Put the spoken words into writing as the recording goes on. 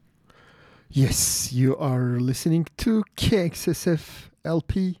Yes, you are listening to KXSF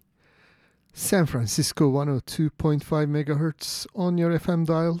LP San Francisco 102.5 megahertz on your FM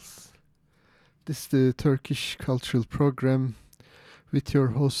dials. This is the Turkish cultural program with your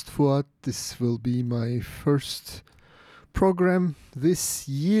host Fuad. This will be my first program this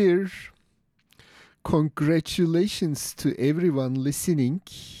year. Congratulations to everyone listening.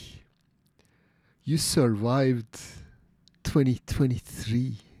 You survived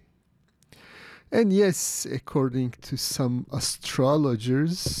 2023. And yes, according to some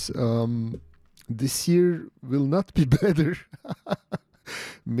astrologers, this year will not be better.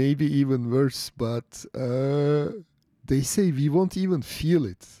 Maybe even worse, but they say we won't even feel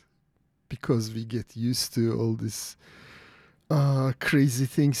it because we get used to all this crazy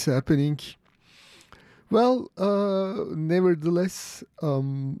things happening. Well, nevertheless,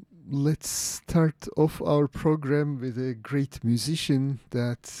 let's start off our program with a great musician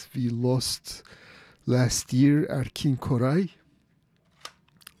that we lost last year, Erkin Koray.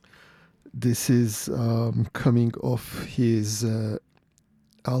 This is coming off his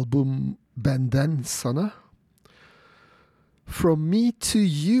album Benden Sana. From Me to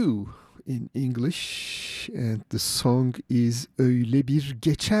You in English, and the song is Öyle bir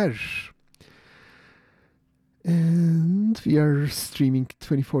geçer. And we are streaming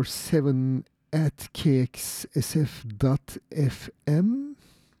 24/7 at kxsf.fm.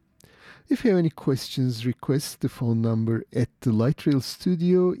 If you have any questions, requests, the phone number at the Light Rail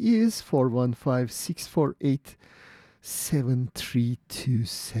Studio is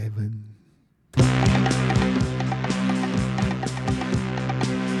 415-648-7327.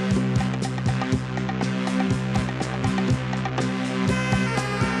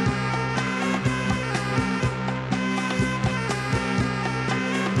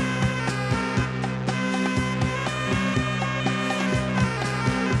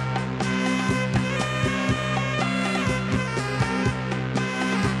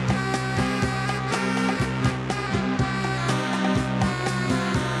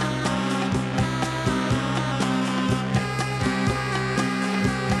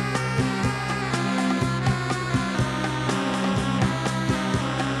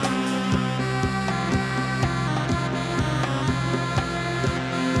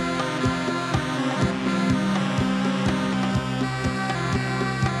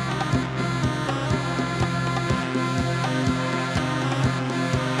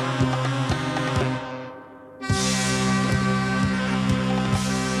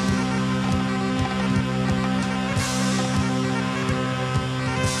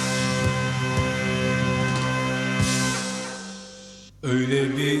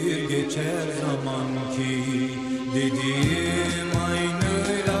 Öyle bir geçer zaman ki dediğim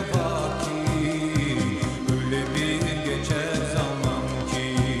aynıyla baki. Öyle bir geçer zaman ki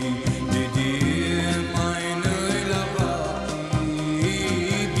dediğim aynıyla baki.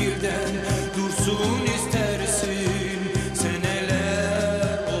 Birden dursun istersin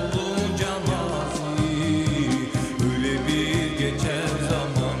seneler olunca mazi. Öyle bir geçer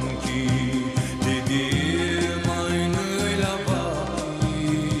zaman ki dediğim aynıyla baki.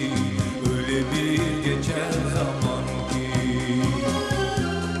 Öyle bir geçer zaman ki.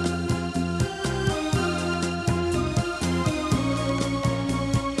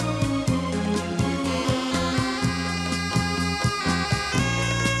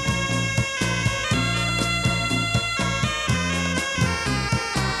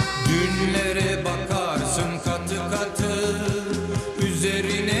 Dünlere bakarsın katı katı,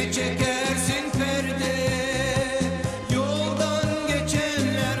 üzerine çekersin perde. Yoldan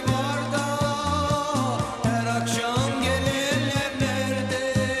geçenler var da her akşam gelenler nerede?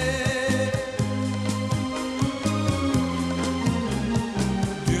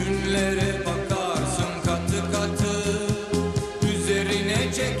 Dünlere bakarsın katı katı, üzerine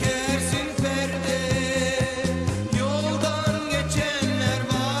çekersin perde. Yoldan geçenler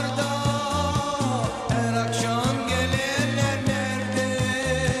var da her akşam gelenler nerede?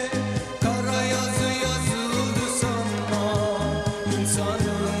 Kara yazı yazıldı sanma,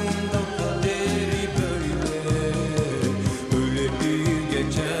 insanın da kaderi böyle. Öyle bir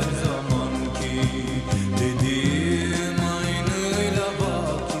geçer zaman ki dediğim aynıyla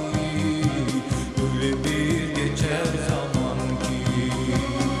baki. Öyle bir geçer zaman ki.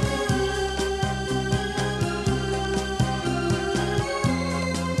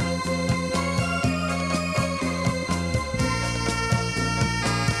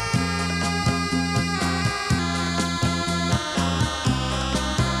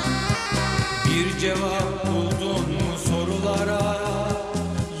 Bir cevap buldun mu sorulara?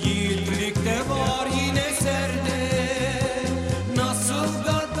 Yiğitlik de var yine serde. Nasıl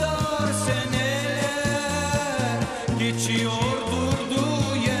gaddar sen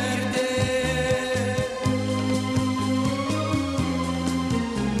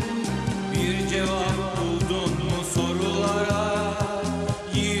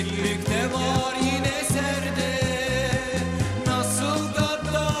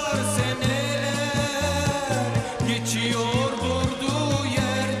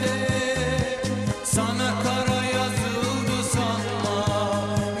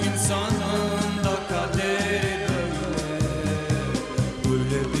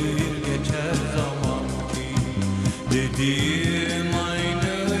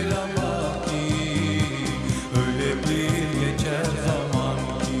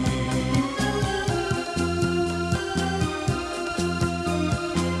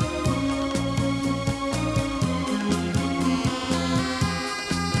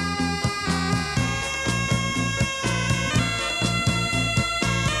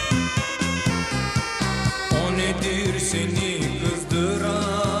nedir seni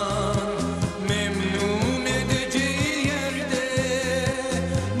kızdıran, memnun edeceği yerde.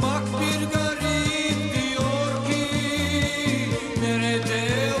 Bak bir garip diyor ki, nerede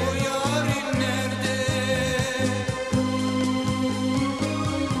o yarın nerede?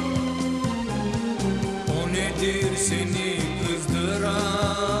 O nedir seni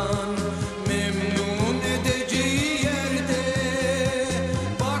kızdıran, memnun edeceği yerde.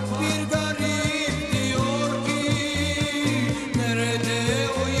 Bak bir garip diyor ki, nerede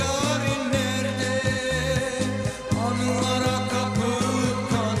o yarın nerede? Anılara kapılıp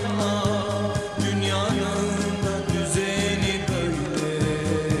kanma, dünyanın da düzeni böyle.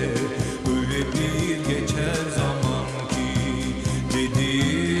 Öyle bir geçer zaman ki,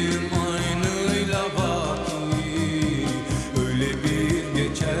 dediğim aynıyla baki. Öyle bir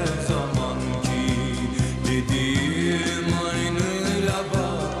geçer zaman ki, dediğim aynıyla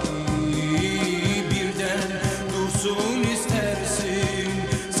baki. Birden dursun istersin,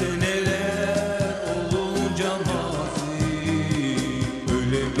 seneler olunca mazi.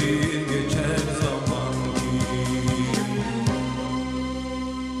 Öyle bir geçer zaman ki.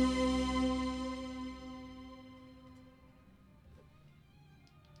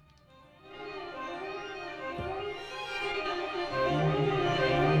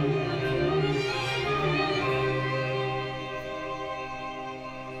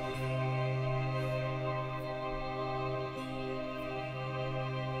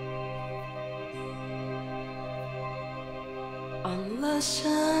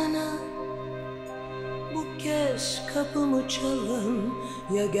 Anlasana, bu kez kapımı çalan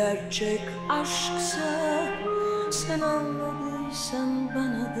ya gerçek aşksa, sen anladıysan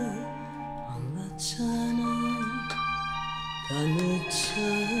bana da anlatsana,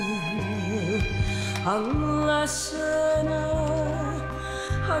 tanıtsana. Anlasana,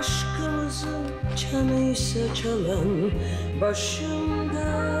 aşkımızın çanıysa çalan başımda,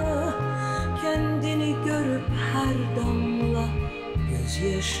 kendini görüp her damla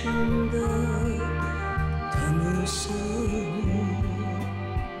gözyaşımda tanısın.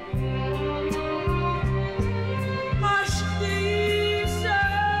 Aşk değilse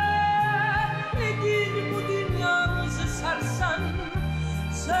nedir bu dünyamızı sarsan?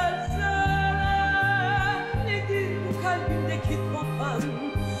 Sözler nedir bu kalbimdeki kopan?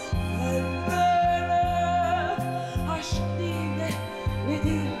 Kalplere aşk değil de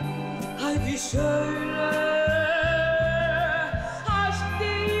nedir? Haydi söyle. Aşk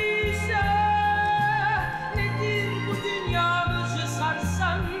değilse nedir bu dünyamızı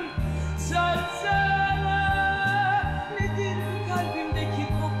sarsan? Söylesene nedir kalbimdeki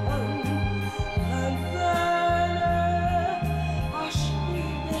kopan? Kalbere aşk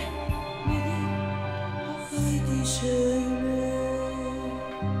değil de nedir? Haydi söyle.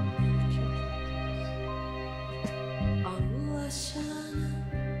 Anlasana,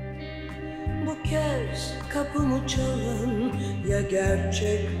 bu kez kapımı çalan ya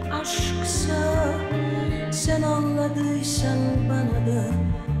gerçek aşksa, sen anladıysan bana da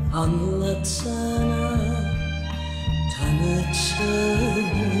anlatsana,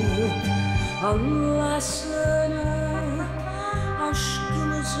 tanıtsana. Anlasana,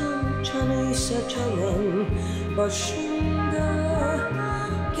 aşkımızın çanıysa çalan başında,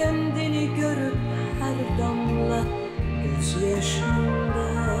 kendini görüp her damla gözyaşında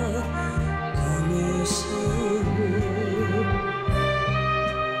tanısın.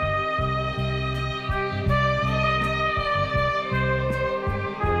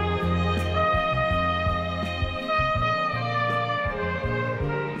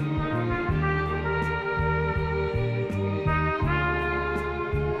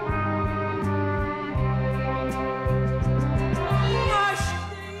 Aşk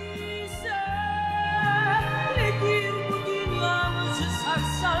değilse nedir bu dünyamızı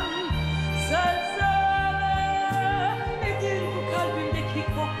sarsan? Sözler nedir bu kalbimdeki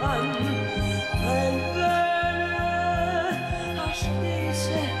kopan? Kalbere aşk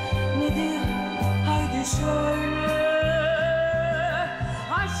değilse nedir? Haydi söyle.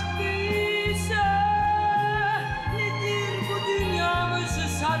 Aşk değilse nedir bu dünyamızı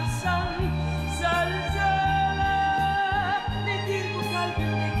sarsan? Sözler nedir bu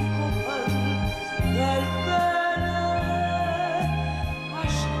kalbimdeki kopan? Kalbere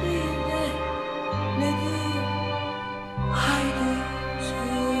aşk değil de nedir? Haydi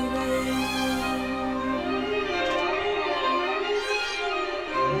söyle.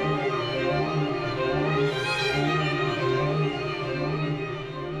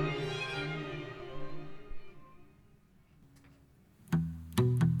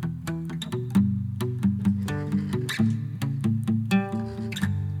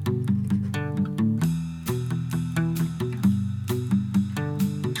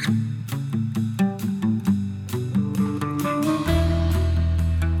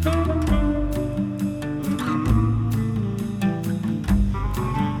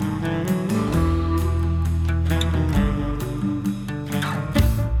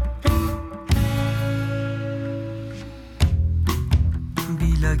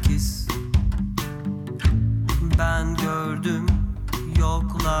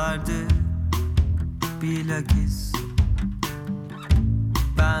 vardı bilakis.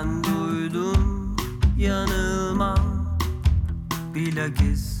 Ben duydum, yanılmam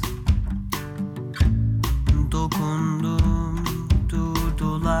bilakis. Dokundum,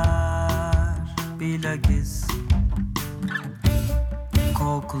 durdular bilakis.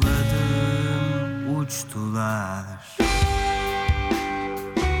 Kokladım, uçtular.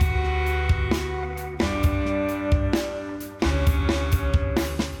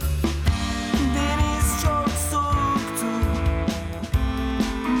 Deniz çok soğuktu,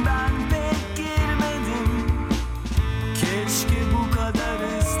 ben pek girmedim. Keşke bu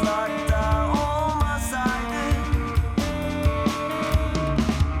kadar ıslak da olmasaydı.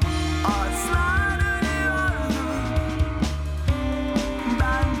 Aslan ölüyordu,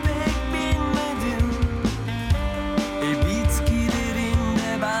 ben pek bilmedim. Bitkilerin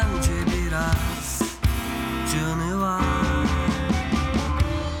de bence biraz canı var.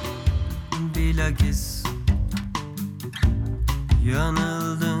 Bilakis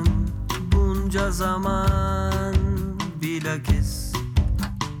yanıldın bunca zaman bilakis.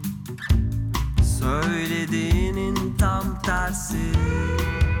 Söylediğinin tam tersi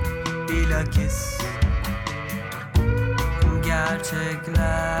bilakis.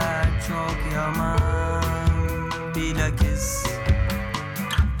 Gerçekler çok yaman bilakis.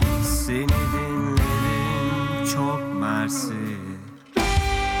 Seni dinlerim çok mersi.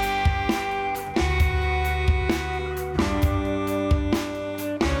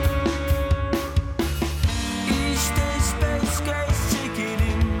 İşte peşkeş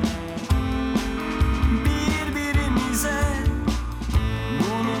çekelim birbirimize.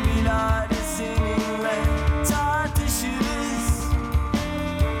 Bunu bilare seninle tartışırız.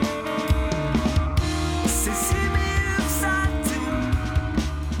 Sesimi yükselttim,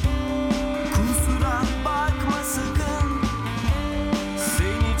 kusura bakma sakın.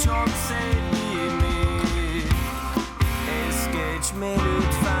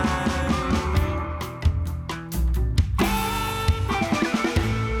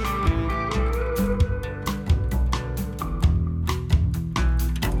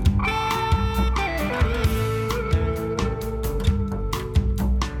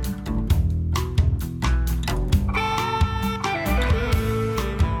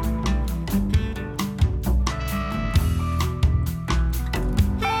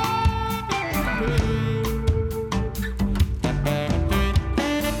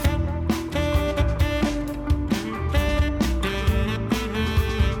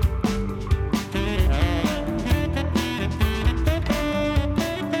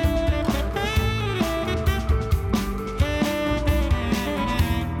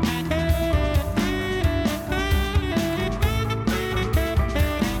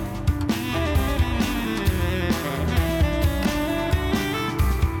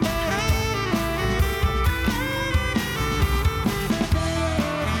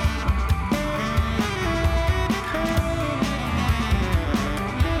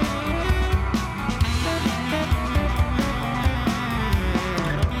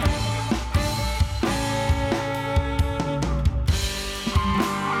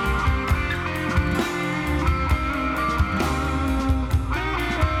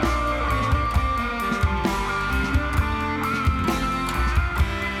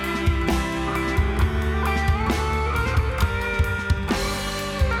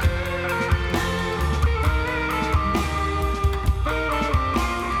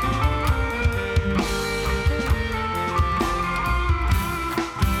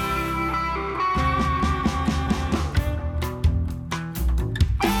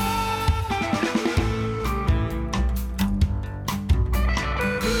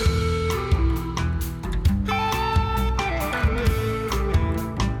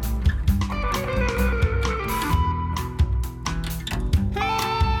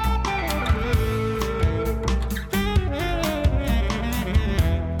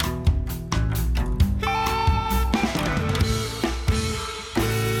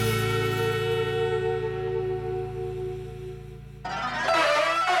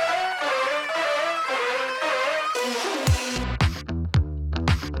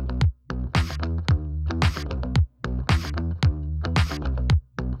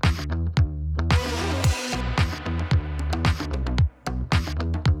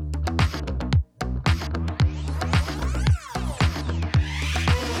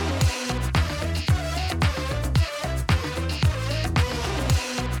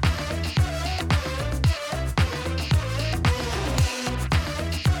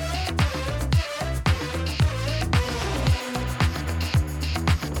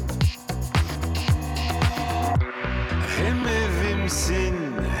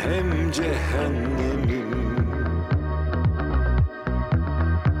 hem cehennemim.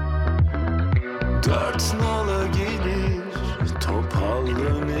 Dört nala gelir topal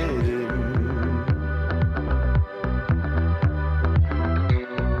dönerim.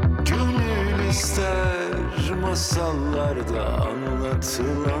 Gönül ister masallarda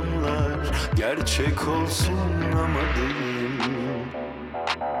anlatılanlar gerçek olsun ama değil.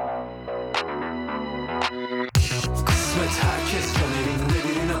 Kısmet herkes can evinde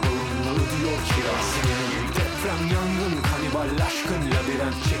birine bağımlı ödüyor kirasını. Deprem, yangın, kanibal, aşkın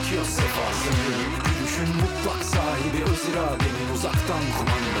labirent çekiyor sefasını. Gülüşün mutlak sahibi öz iradenin uzaktan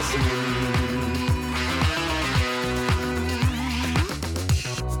kumandasını.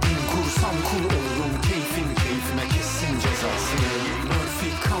 Bin kursam kul olurum keyfin keyfime kessin cezasını.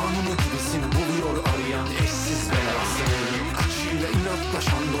 Murphy kanunu gibisin buluyor arayan eşsiz belasını. Kıçıyla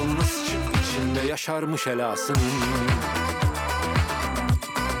inatlaşan donuna sıçıp içinde yaşarmış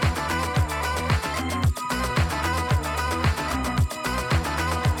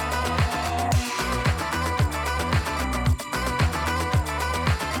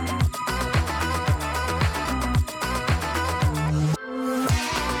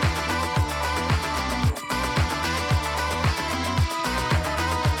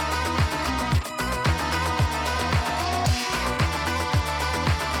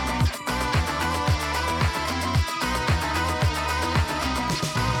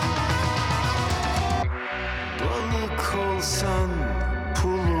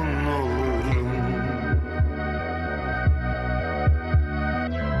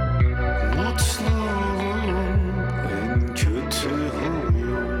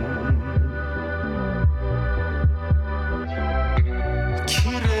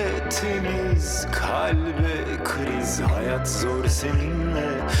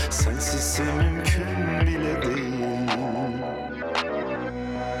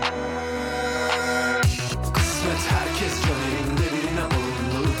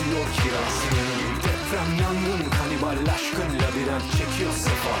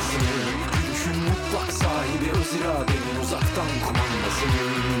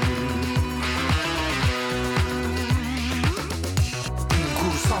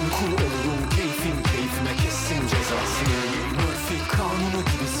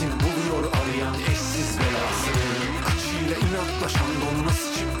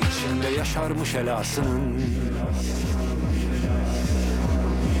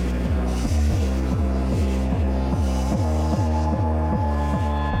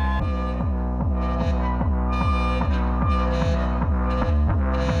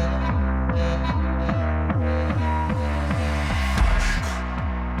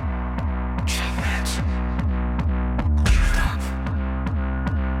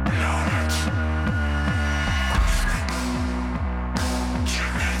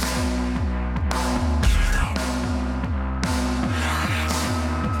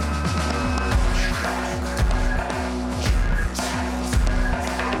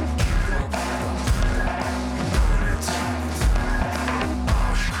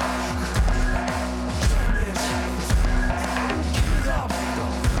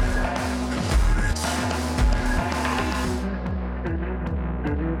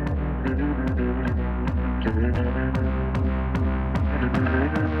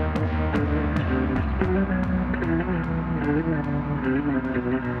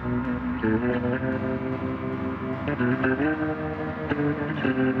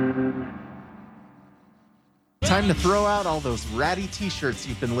Time to throw out all those ratty t-shirts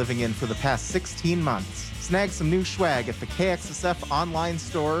you've been living in for the past 16 months. Snag some new swag at the KXSF online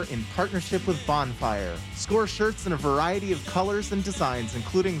store in partnership with Bonfire. Score shirts in a variety of colors and designs,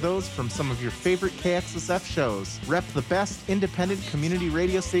 including those from some of your favorite KXSF shows. Rep the best independent community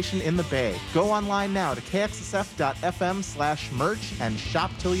radio station in the Bay. Go online now to kxsf.fm/merch and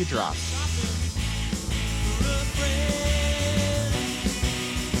shop till you drop.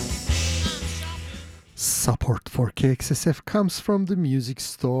 Support for KXSF comes from the Music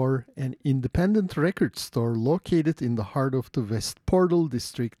Store, an independent record store located in the heart of the West Portal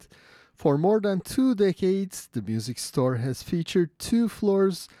district. For more than 2 decades, the Music Store has featured 2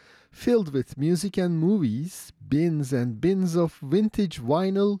 floors filled with music and movies, bins and bins of vintage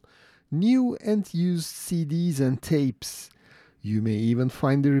vinyl, new and used CDs and tapes. You may even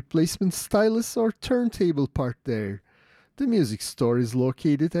find the replacement stylus or turntable part there. The Music Store is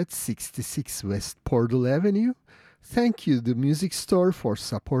located at 66 West Portal Avenue. Thank you, the Music Store, for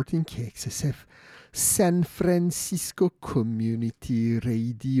supporting KXSF San Francisco Community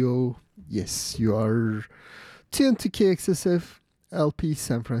Radio. Yes, you are tuned to KXSF LP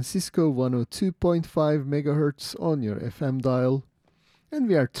San Francisco 102.5 megahertz on your FM dial. And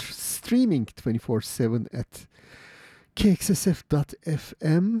we are streaming 24/7 at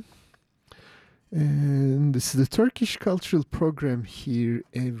kxsf.fm. And this is the Turkish cultural program here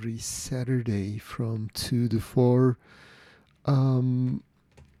every Saturday from 2 to 4. And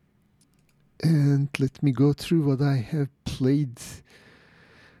let me go through what I have played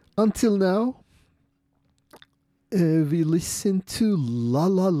until now. We listened to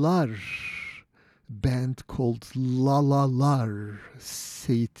Lalalar, band called Lalalar.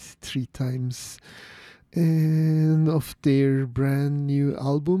 Say it 3 times. And of their brand new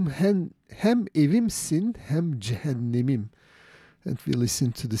album, Hem Evimsin Hem Cehennemim. And we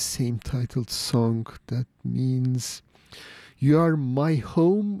listened to the same titled song that means you are my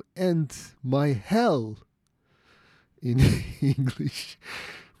home and my hell in English.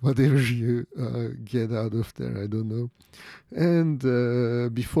 Whatever you get out of there, I don't know. And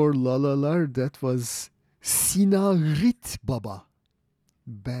before Lalalar, that was Sinarit Baba,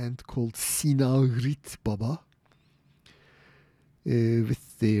 band called Sinarit Baba,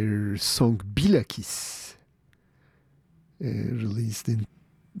 with their song Bilakis, released in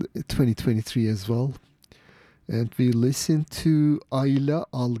 2023 as well. And we listened to Ayla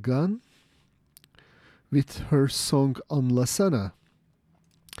Algan with her song Anlasana.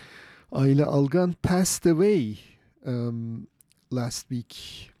 Ayla Algan passed away last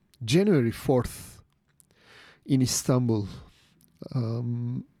week, January 4th, in Istanbul.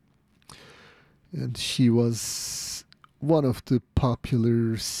 And she was one of the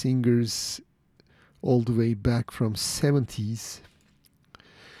popular singers all the way back from 70s.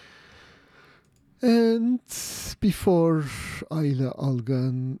 And before Ayla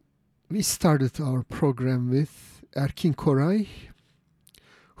Algan, we started our program with Erkin Koray,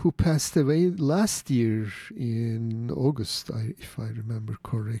 who passed away last year in August, if I remember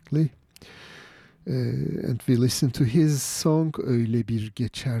correctly. And we listened to his song Öyle Bir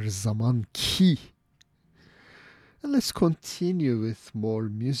Geçer Zaman Ki. And let's continue with more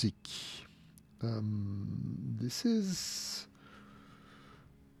music. This is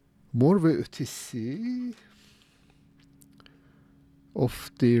Mor ve Ötesi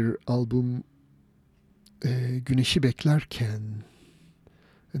of their album Güneşi Beklerken.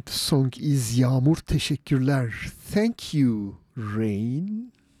 And the song is Yağmur Teşekkürler. Thank you,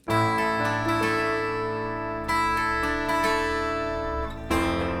 Rain.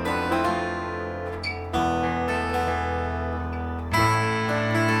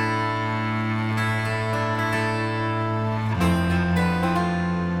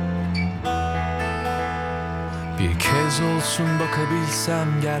 Bir kez olsun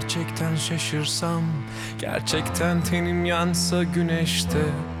bakabilsem, gerçekten şaşırsam, gerçekten tenim yansa güneşte,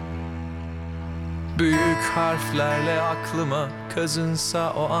 büyük harflerle aklıma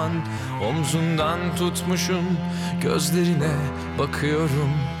kazınsa o an, omzundan tutmuşum, gözlerine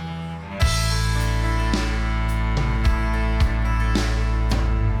bakıyorum.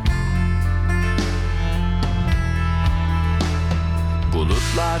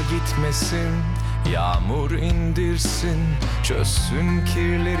 Bulutlar gitmesin, yağmur indirsin, çözsün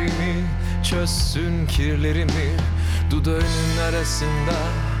kirlerimi, çözsün kirlerimi. Dudağının arasında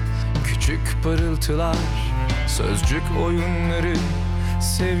küçük parıltılar, sözcük oyunları,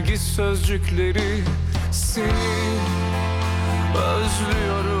 sevgi sözcükleri. Seni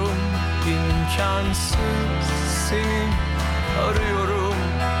özlüyorum, imkansız, seni arıyorum,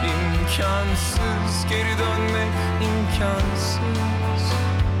 imkansız, geri dönmek imkansız.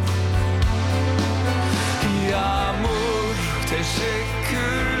 Yağmur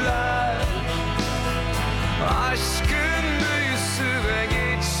teşekkürler, aşkın büyüsü ve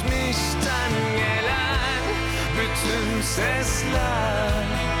geçmişten gelen bütün sesler.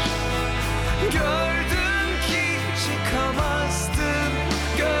 Gördüm ki çıkamazdım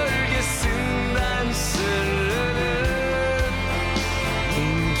gölgesinden sırrını,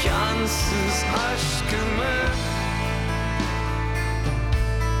 imkansız aşkımı.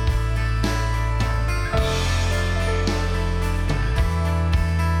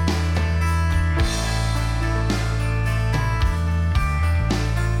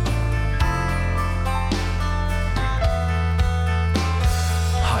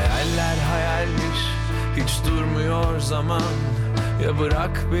 Hiç durmuyor zaman, ya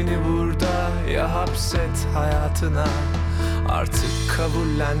bırak beni burada ya hapset hayatına. Artık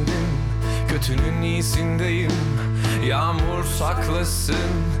kabullendim, kötünün iyisindeyim. Yağmur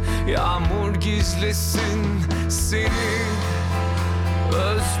saklasın, yağmur gizlesin. Seni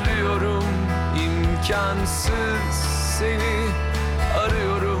özlüyorum, imkansız, seni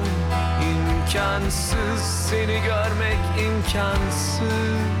arıyorum, imkansız, seni görmek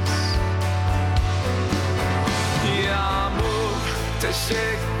imkansız. Yağmur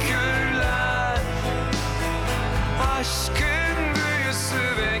teşekkürler. Aşkın büyüsü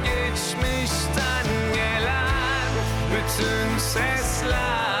ve geçmişten gelen bütün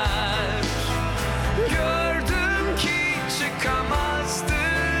sesler. Gördüm ki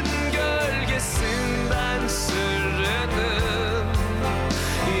çıkamazdın gölgesinden sırrının.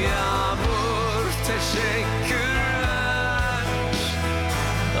 Yağmur teşekkürler.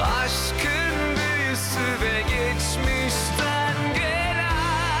 Aşkın büyüsü ve geçmişten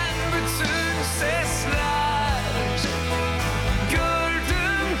gelen bütün sesler.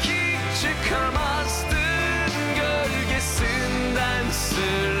 Gördüm ki çıkamazdın gölgesinden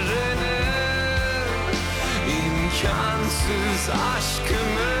sırrının. İmkansız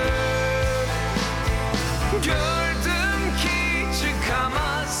aşkımı. Gördüm ki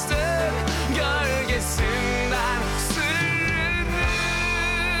çıkamazdım gölgesinden sırrının.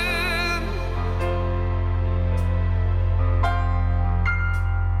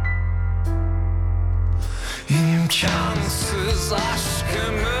 İmkansız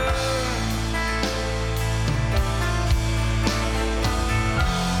aşkımı.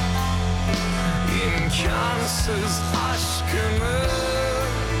 İmkansız aşkımı.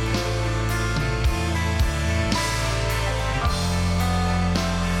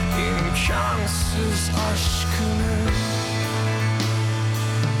 İmkansız aşkını.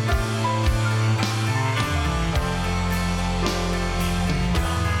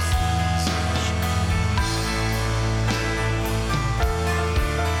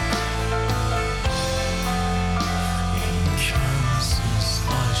 İmkansız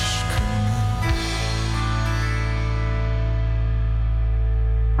aşkını.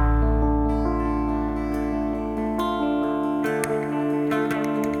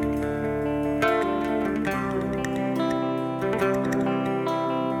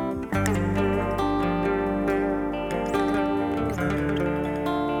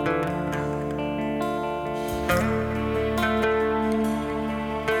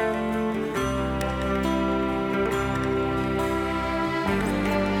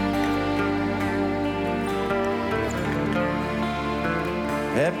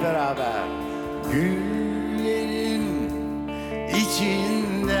 Hep beraber. Güllerin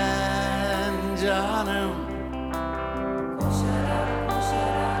içinden canım. Koşarak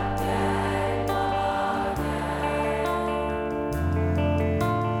koşarak gel bana gel.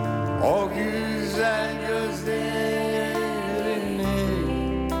 O güzel gözlerini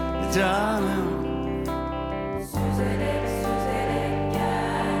canım. Süzerek süzerek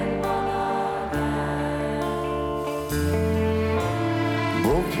gel bana gel.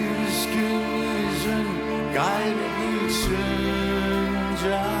 Bu küskün yüzün gayrı gülsün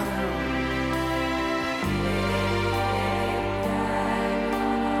canım.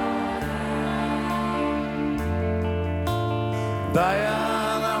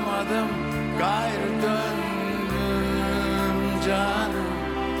 Dayanamadım gayrı döndüm canım.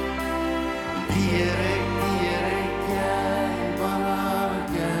 Diyerek diyerek gel bana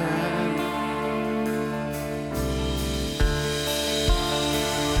gel.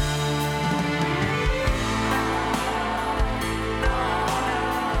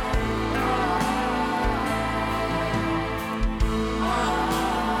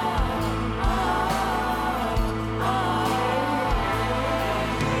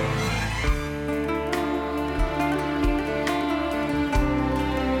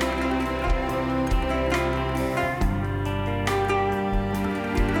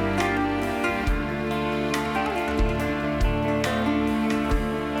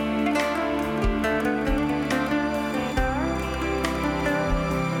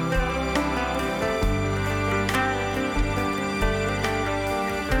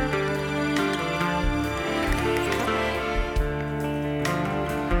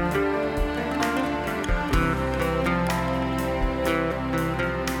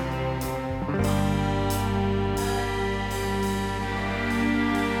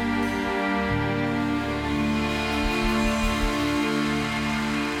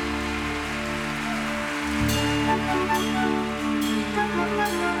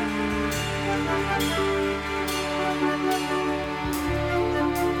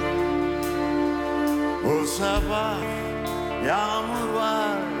 Bu sabah yağmur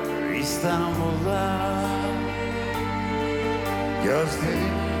var İstanbul'da.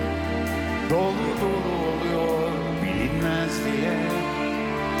 Gözlerim dolu dolu oluyor bilinmez diye.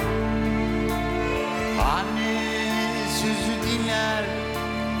 Anne sözü dinler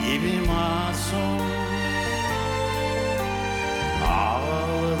gibi masum.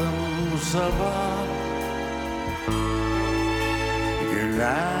 Ağladım bu sabah.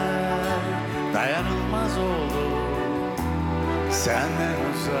 Güller dayanılmaz oldu. senden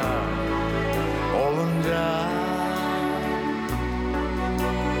uzak olunca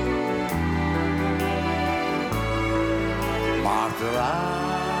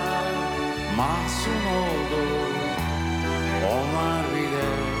martılar mahzun oldu, onlar bile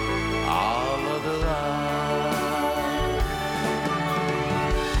ağladılar.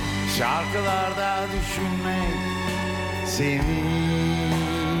 Şarkılarda düşünmek seni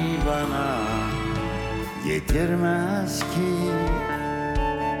bana getirmez ki.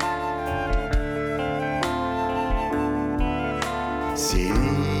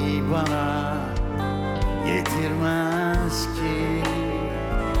 Seni bana getirmez ki.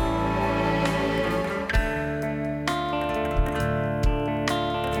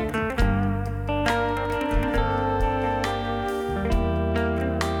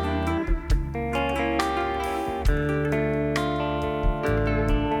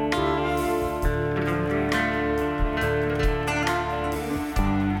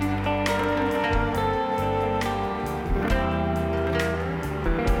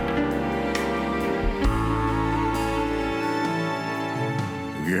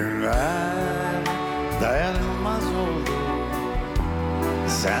 Günler dayanılmaz oldu,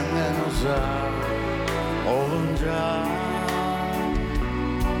 senden uzak olunca.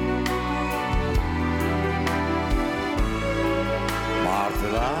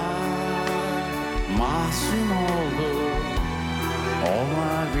 Martılar mahzun oldu,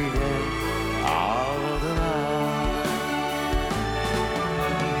 onlar bile ağladılar.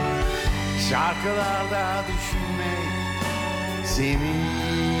 Şarkılarda düşünmek seni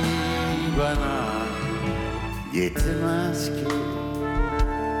bana getirmez ki.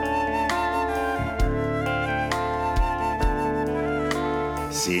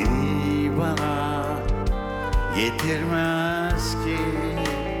 Seni bana getirmez ki.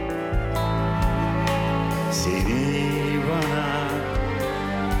 Seni bana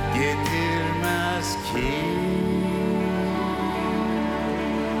getirmez ki.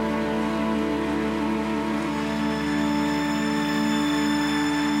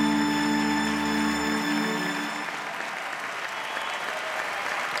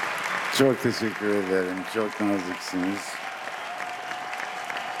 Çok teşekkür ederim. Çok naziksiniz.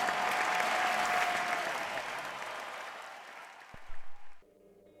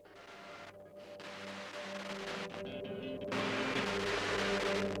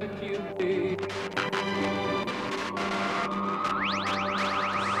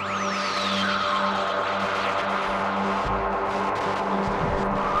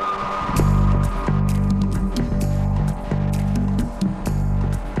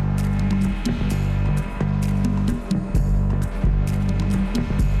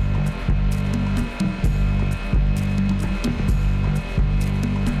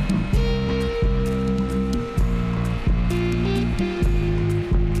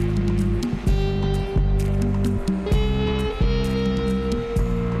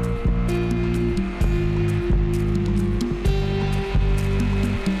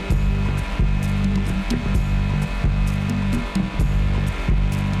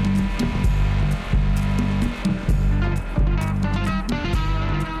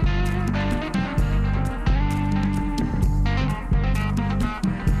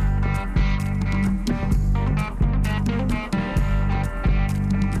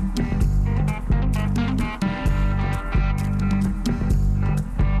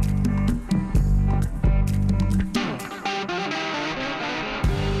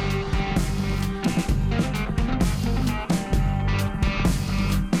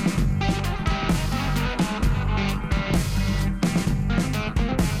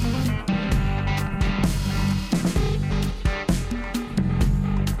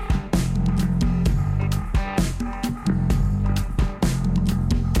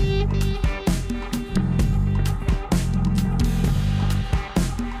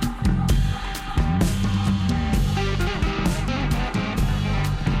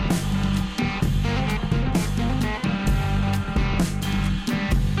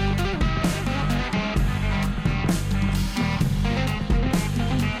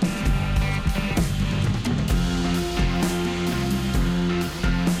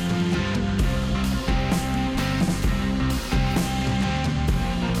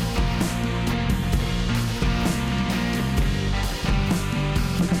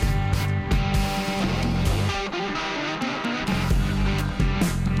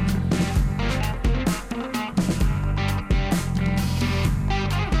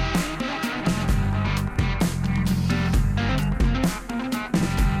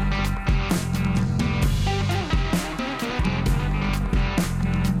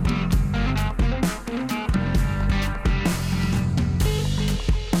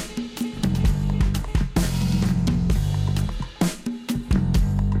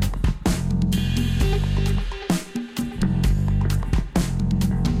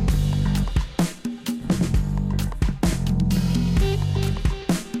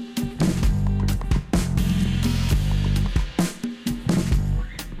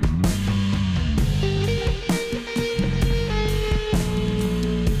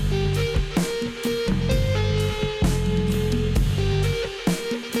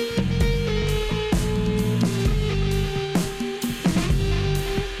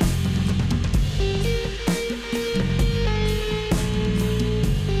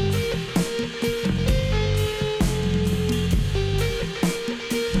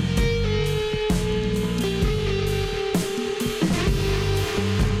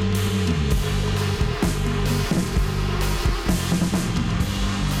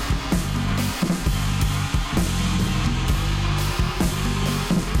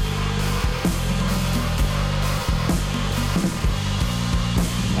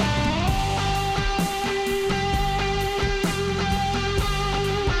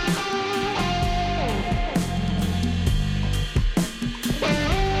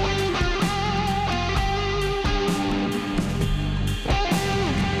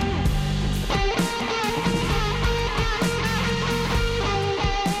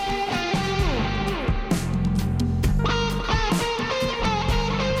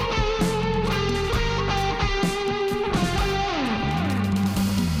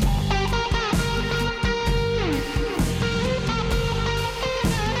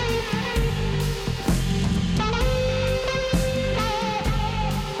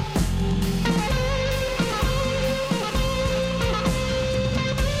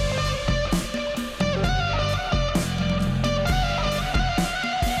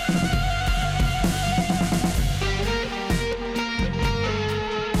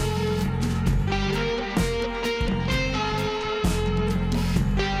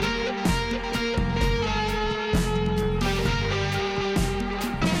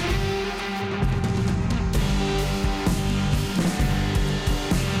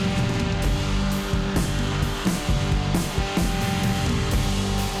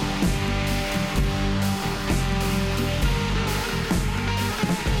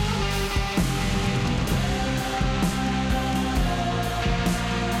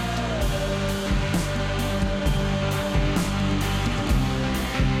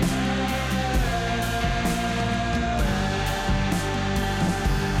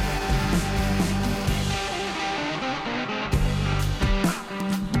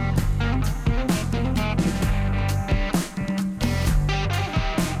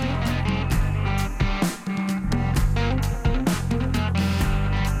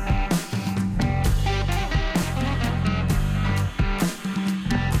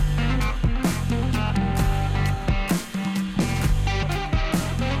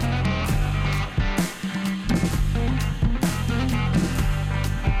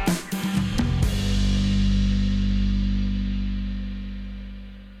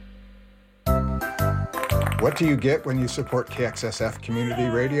 What do you get when you support KXSF Community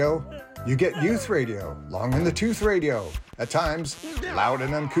Radio? You get youth radio, long in the tooth radio, at times loud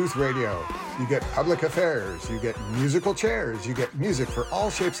and uncouth radio. You get public affairs, you get musical chairs, you get music for all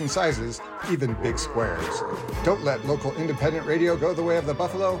shapes and sizes, even big squares. Don't let local independent radio go the way of the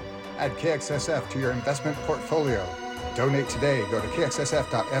buffalo. Add KXSF to your investment portfolio. Donate today. Go to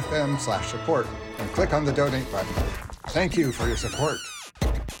kxsf.fm/support and click on the donate button. Thank you for your support.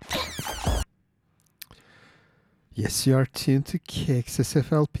 Yes, you are tuned to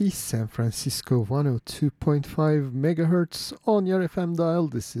KXSFLP San Francisco 102.5 megahertz on your FM dial.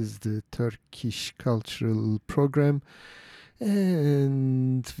 This is the Turkish cultural program.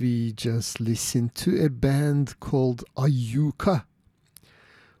 And we just listened to a band called Ayyuka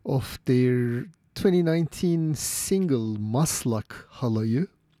of their 2019 single Maslak Halayı.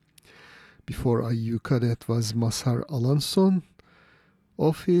 Before Ayyuka, that was Mazhar Alanson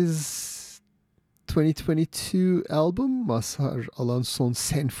of his 2022 album Mazhar Alanson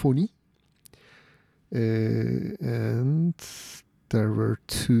Senfoni. And there were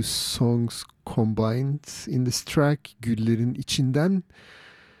two songs combined in this track, Güllerin İçinden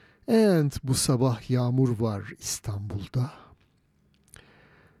and Bu Sabah Yağmur Var İstanbul'da.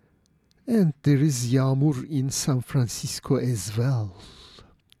 And there is yağmur in San Francisco as well,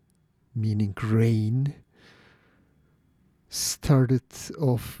 meaning rain. Started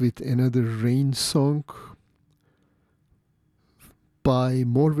off with another rain song by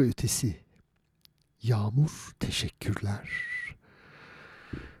Mor ve Ötesi. Yağmur, teşekkürler.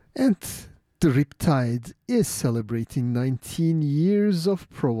 And the Riptide is celebrating 19 years of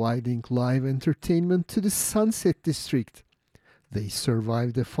providing live entertainment to the Sunset District. They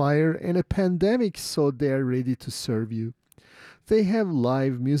survived a fire and a pandemic, so they are ready to serve you. They have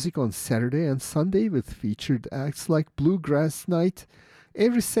live music on Saturday and Sunday with featured acts like Bluegrass Night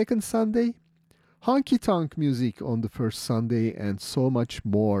every second Sunday, honky tonk music on the first Sunday, and so much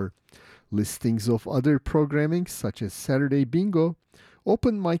more. Listings of other programming such as Saturday Bingo,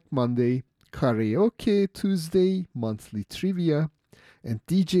 Open Mic Monday, Karaoke Tuesday, monthly trivia, and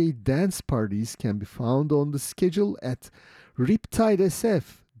DJ dance parties can be found on the schedule at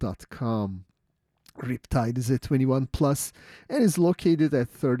riptidesf.com. Riptide is a 21 plus and is located at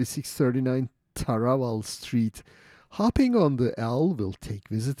 3639 Taraval Street. Hopping on the L will take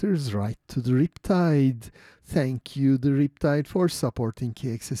visitors right to the Riptide. Thank you, the Riptide, for supporting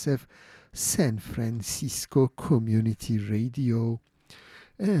KXSF San Francisco Community Radio.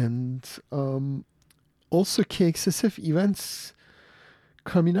 And also KXSF events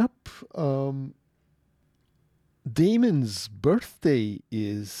coming up. Damon's birthday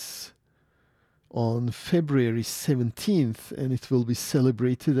is on February 17th, and it will be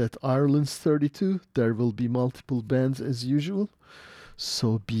celebrated at Ireland's 32. There will be multiple bands as usual,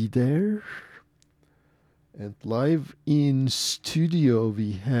 so be there. And live in studio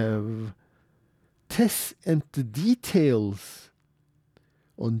we have Tess and the Details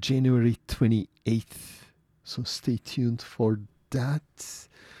on January 28th, so stay tuned for that.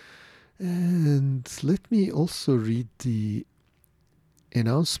 And let me also read the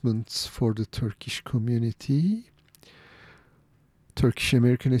announcements for the Turkish community. Turkish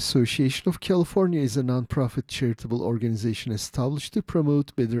American Association of California is a non-profit charitable organization established to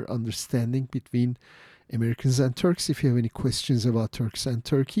promote better understanding between Americans and Turks. If you have any questions about Turks and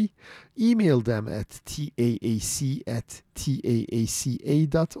Turkey, email them at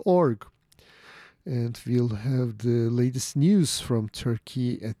taac@taaca.org. And we'll have the latest news from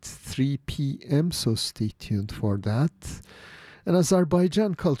Turkey at 3 p.m., so stay tuned for that. And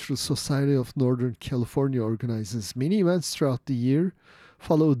Azerbaijan Cultural Society of Northern California organizes many events throughout the year.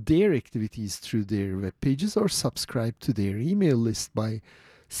 Follow their activities through their web pages or subscribe to their email list by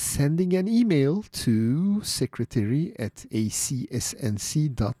sending an email to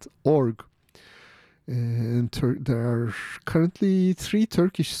secretary@acsnc.org. And there are currently 3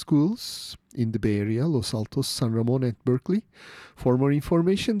 Turkish schools in the Bay Area, Los Altos, San Ramon, and Berkeley. For more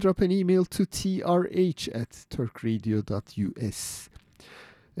information, drop an email to trh@turkradio.us.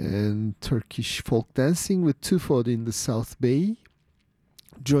 And Turkish folk dancing with Tufod in the South Bay.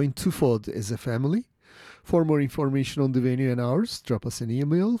 Join Tufod as a family. For more information on the venue and hours, drop us an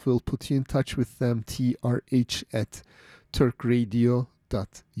email. We'll put you in touch with them,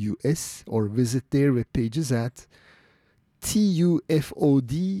 trh@turkradio.us, or visit their web pages at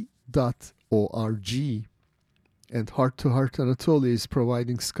tufod.org. And Heart to Heart Anatolia is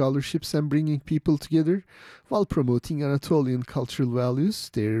providing scholarships and bringing people together while promoting Anatolian cultural values.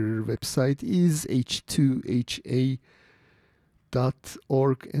 Their website is h2ha.org.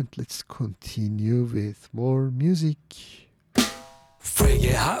 And let's continue with more music.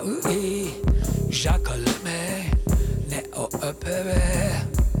 FGHI Jacques ne o öpeve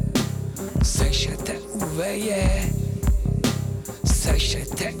Seşete uveye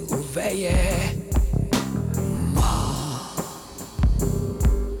Seşete uveye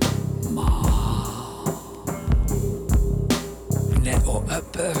Ne o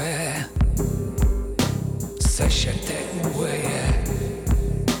öpeve Seşete uveye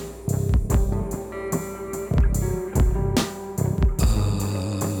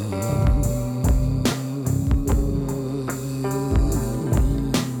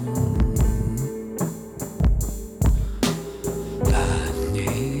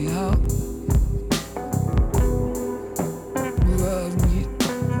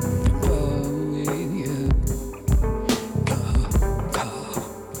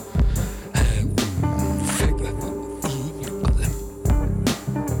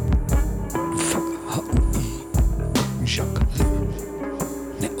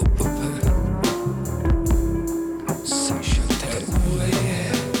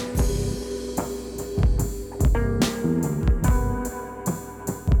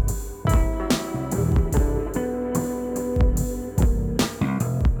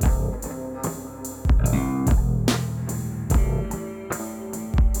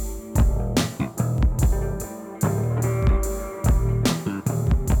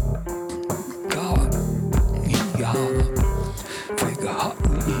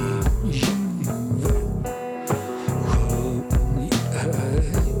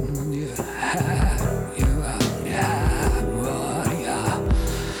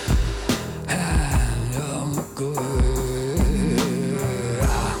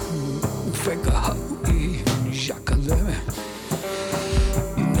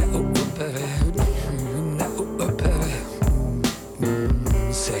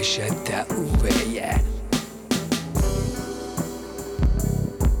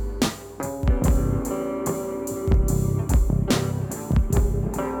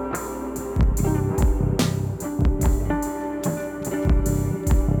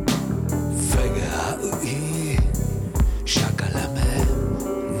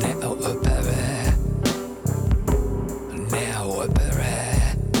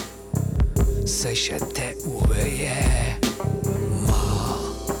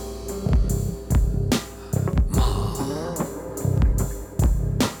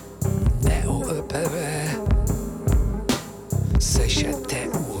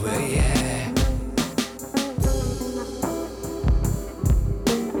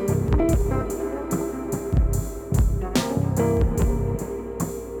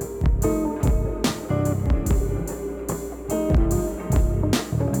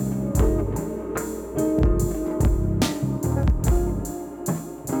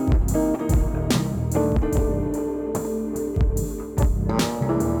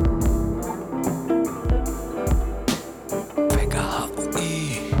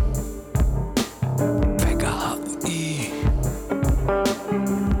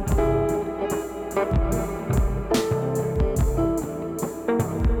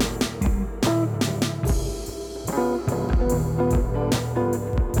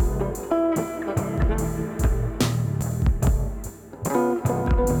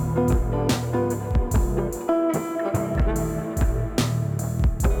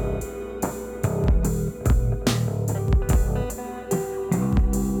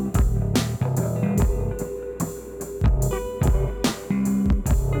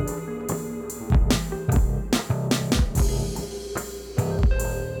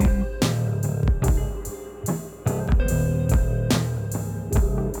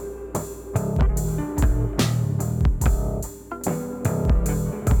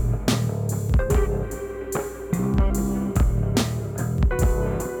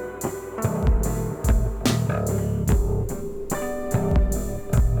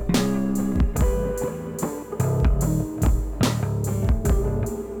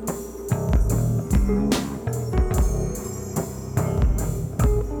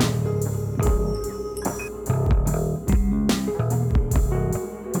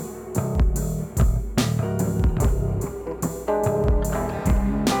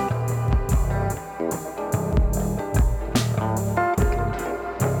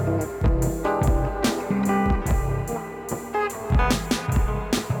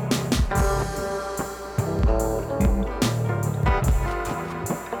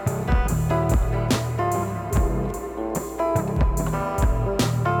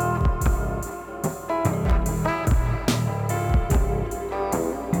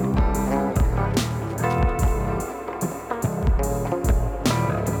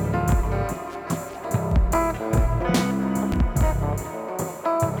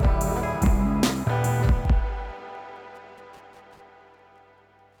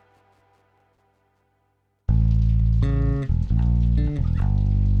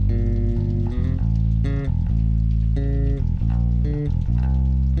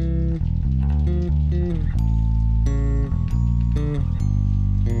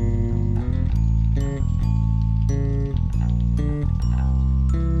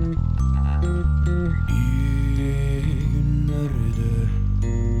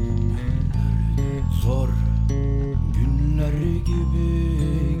günleri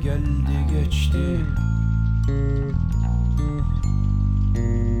gibi geldi geçti.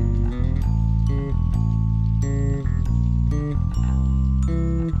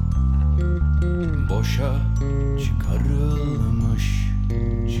 Boşa çıkarılmış,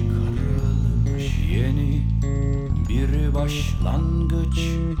 çıkarılmış yeni bir başlangıç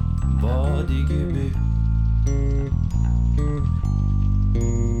vadi gibi.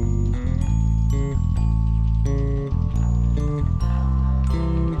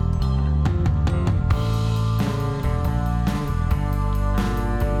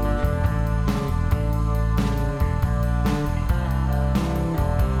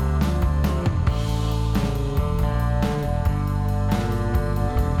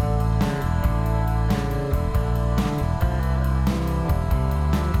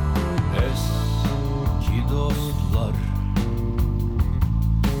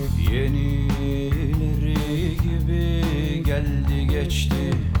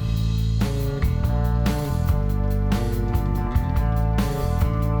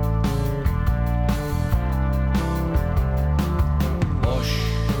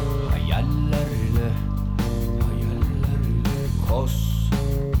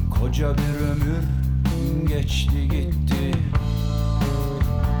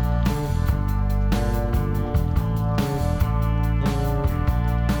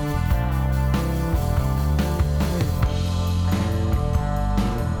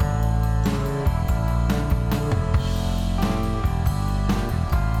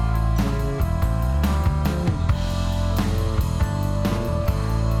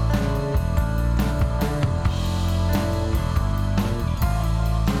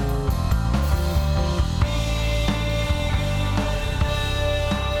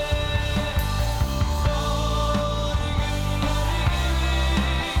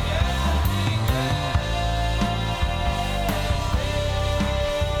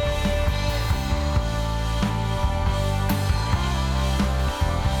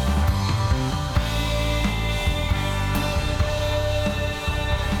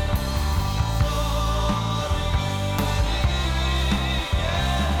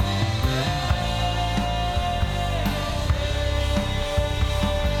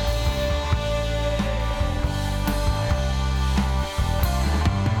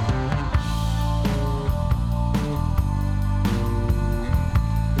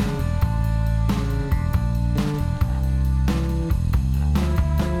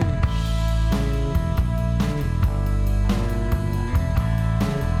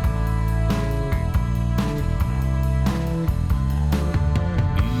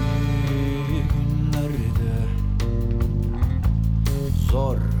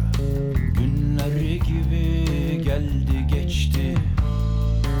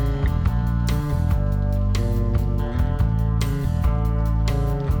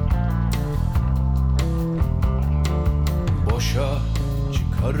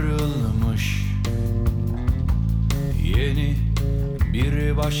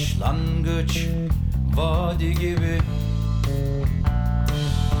 Başlangıç vadi gibi.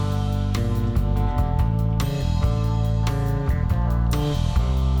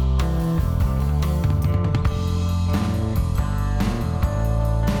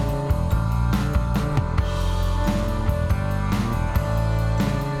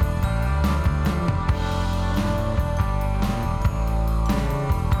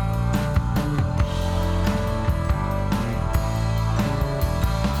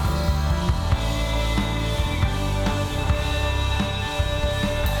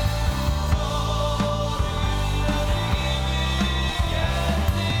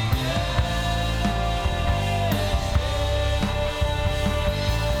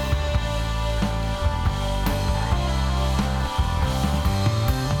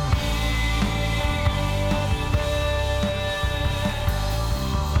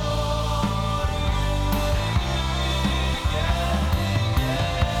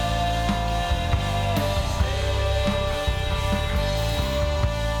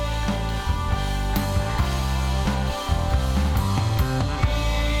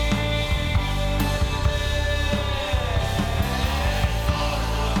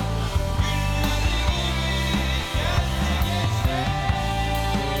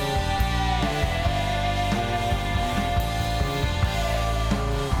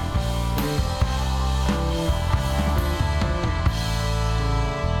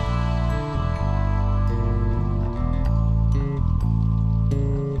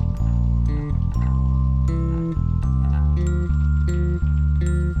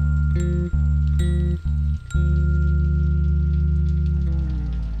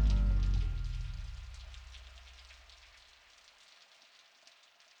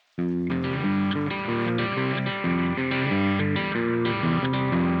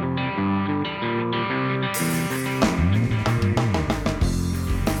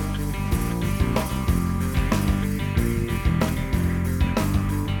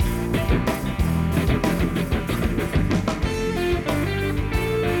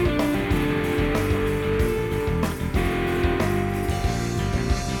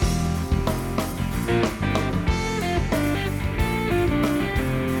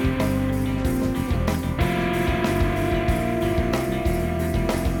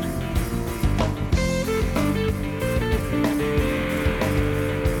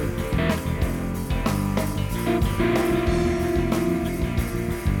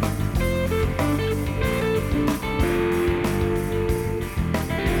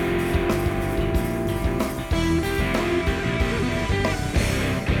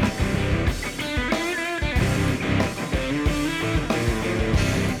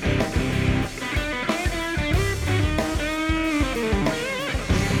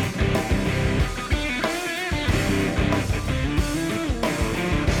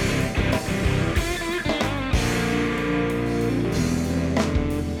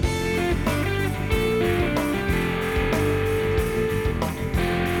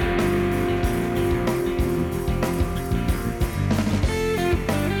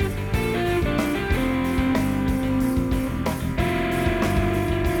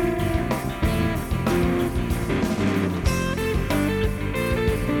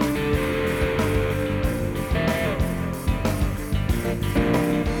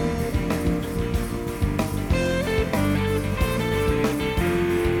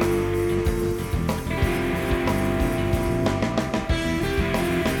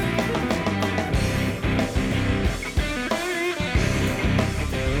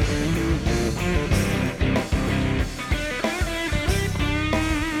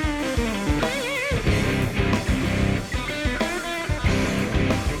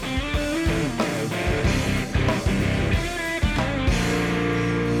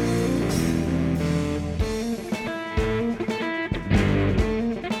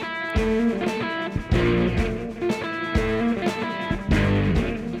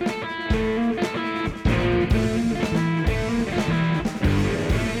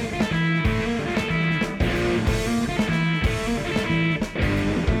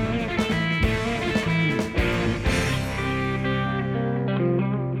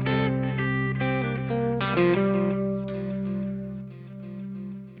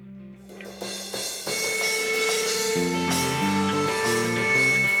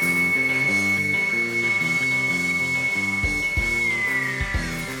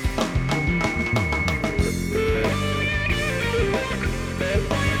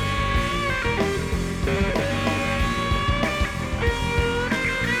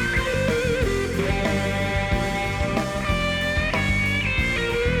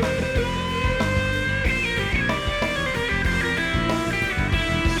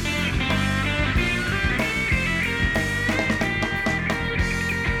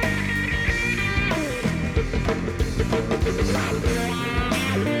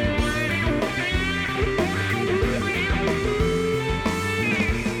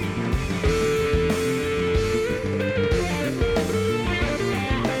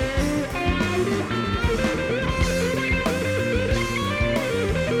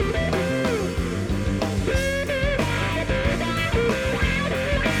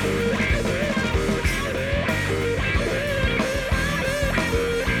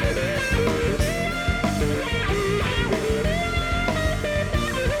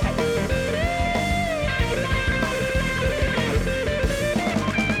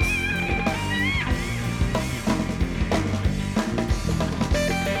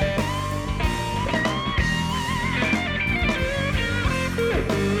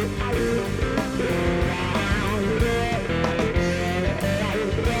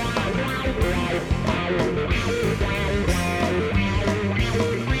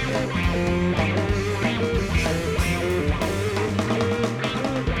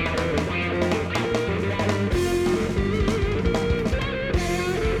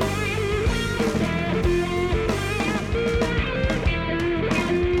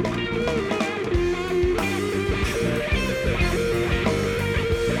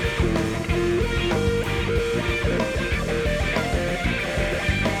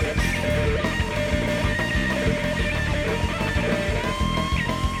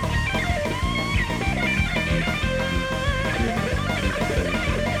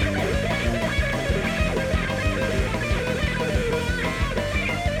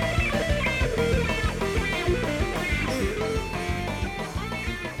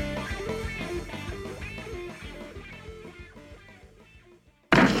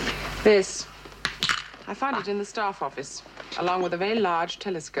 This. I found it in the staff office, along with a very large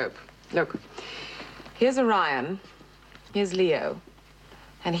telescope. Look, here's Orion, here's Leo,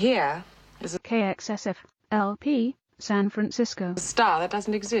 and here is a KXSF LP, San Francisco. star that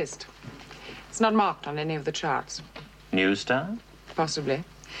doesn't exist. It's not marked on any of the charts. New star? Possibly.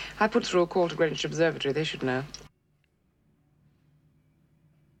 I put through a call to Greenwich Observatory. They should know.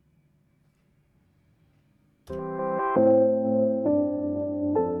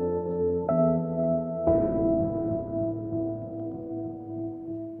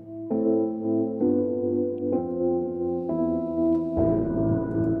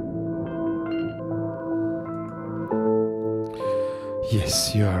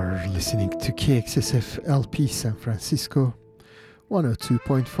 Yes, you are listening to KXSF LP San Francisco,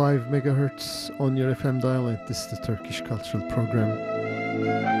 102.5 megahertz on your FM dial, and this is the Turkish Cultural Program.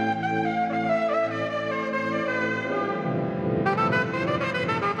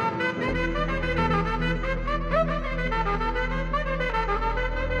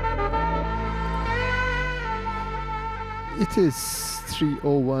 It is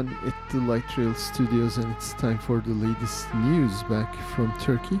 3:01 at the Light Rail Studios, and it's time for the latest news back from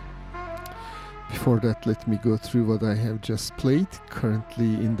Turkey. Before that, let me go through what I have just played.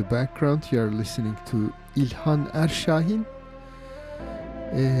 Currently in the background, you are listening to İlhan Erşahin.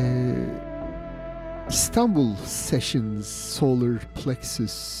 Istanbul Sessions Solar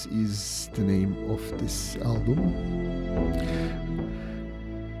Plexus is the name of this album.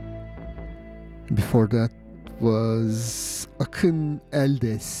 Before that was Akın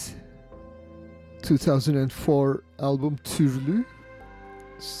Eldes 2004 album Türlü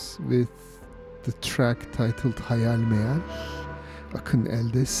with the track titled Hayal Meyal. Akın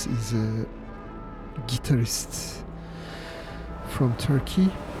Eldes is a guitarist from Turkey.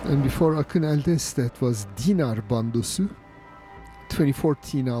 And before Akın Eldes, that was Dinar Bandosu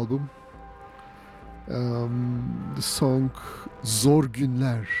 2014 album. The song Zor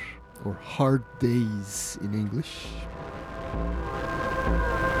Günler, or Hard Days in English.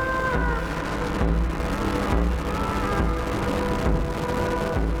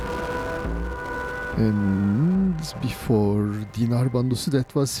 And before Dinar Bandosu,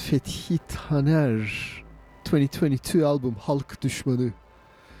 that was Fethi Taner 2022 album Halk Düşmanı.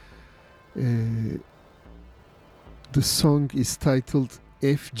 The song is titled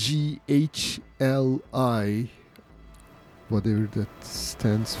FGHLI, whatever that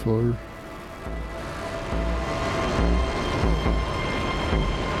stands for.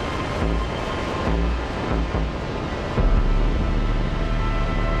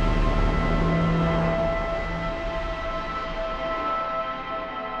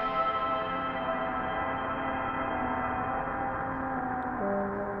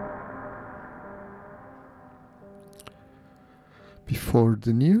 Before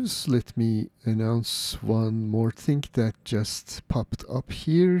the news, let me announce one more thing that just popped up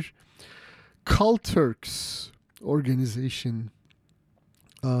here. Culturks organization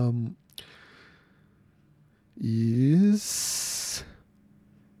is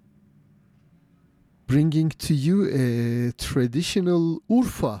bringing to you a traditional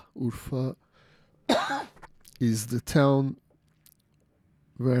Urfa. Urfa is the town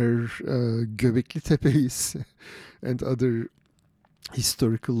where Göbekli Tepe is and other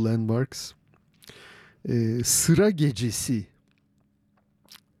historical landmarks. Sıra Gecesi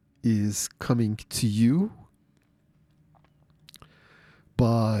is coming to you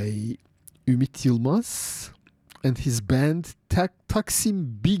by Ümit Yılmaz and his band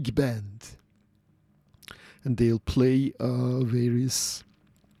Taksim Big Band. And they'll play various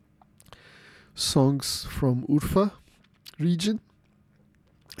songs from Urfa region.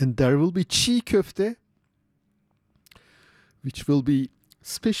 And there will be çiğ köfte, which will be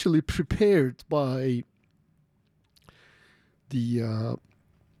specially prepared by the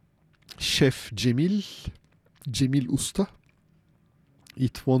chef Cemil Usta.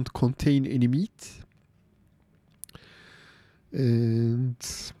 It won't contain any meat. And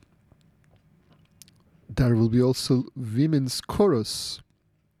there will be also women's chorus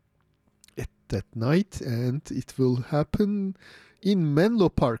at that night, and it will happen in Menlo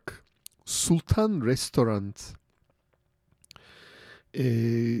Park, Sultan Restaurant.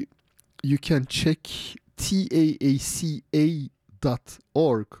 You can check taaca.org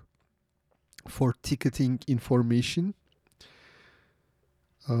for ticketing information.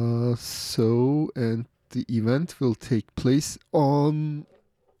 And the event will take place on...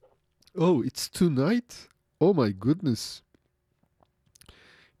 Oh, it's tonight? Oh my goodness.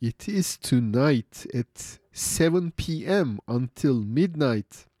 It is tonight at 7 p.m. until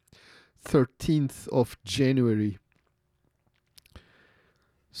midnight, 13th of January.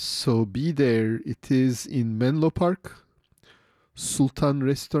 So be there. It is in Menlo Park, Sultan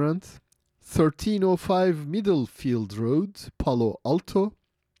Restaurant, 1305 Middlefield Road, Palo Alto.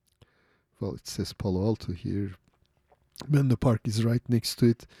 Well, it says Palo Alto here. Menlo Park is right next to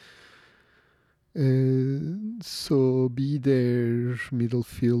it. So be there,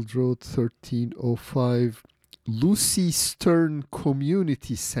 Middlefield Road, 1305. Lucy Stern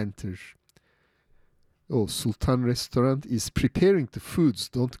Community Center. Oh, Sultan Restaurant is preparing the foods.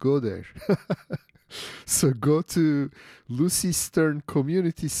 Don't go there. So go to Lucy Stern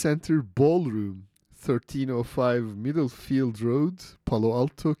Community Center Ballroom, 1305 Middlefield Road, Palo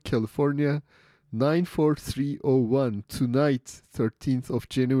Alto, California, 94301. Tonight, 13th of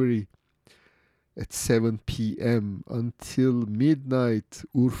January at 7 p.m. until midnight.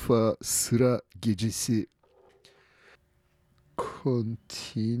 Urfa Sıra Gecesi.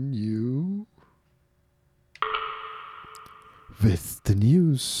 Continue with the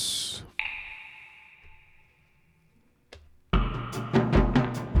news.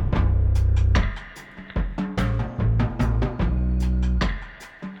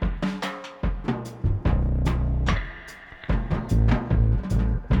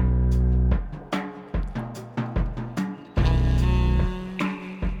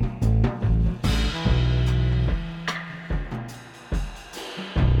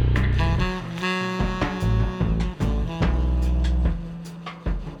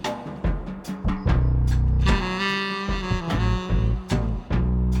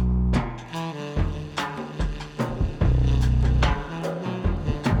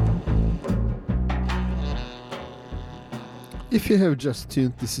 If you have just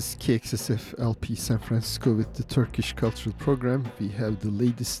tuned, this is KXSF LP San Francisco with the Turkish Cultural Program. We have the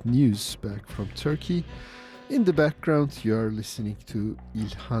latest news back from Turkey. In the background, you are listening to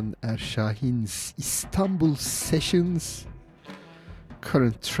İlhan Erşahin's Istanbul Sessions.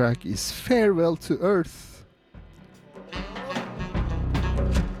 Current track is Farewell to Earth.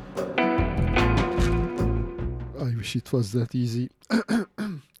 I wish it was that easy.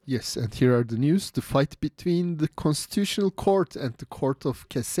 Yes, and here are the news. The fight between the Constitutional Court and the Court of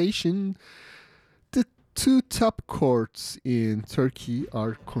Cassation, the two top courts in Turkey,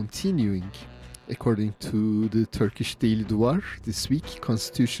 are continuing. According to the Turkish Daily Duvar, this week,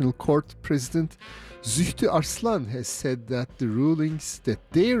 Constitutional Court President Zühtü Arslan has said that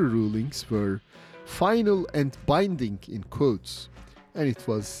their rulings were final and binding, in quotes, and it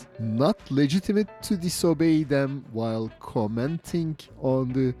was not legitimate to disobey them, while commenting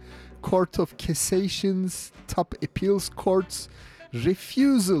on the Court of Cassation's top appeals court's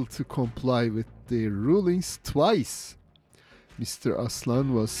refusal to comply with their rulings twice. Mr.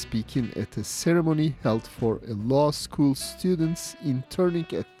 Aslan was speaking at a ceremony held for a law school students interning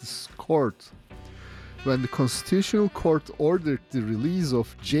at this court. When the Constitutional Court ordered the release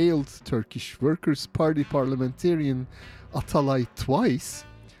of jailed Turkish Workers' Party parliamentarian Atalay twice,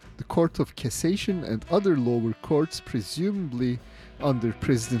 the Court of Cassation and other lower courts, presumably under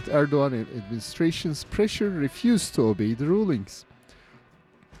President Erdogan and administration's pressure, refused to obey the rulings.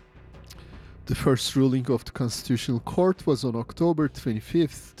 The first ruling of the Constitutional Court was on October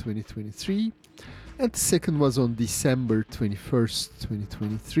 25th, 2023, and the second was on December 21st,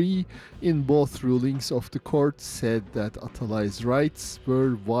 2023. In both rulings of the court said that Atalay's rights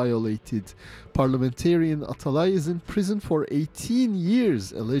were violated. Parliamentarian Atalay is in prison for 18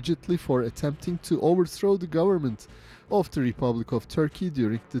 years, allegedly for attempting to overthrow the government of the Republic of Turkey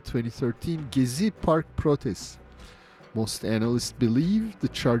during the 2013 Gezi Park protests. Most analysts believe the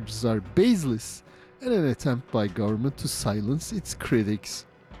charges are baseless and an attempt by government to silence its critics.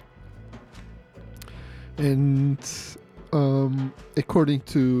 And according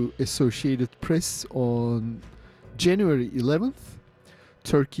to Associated Press, on January 11th,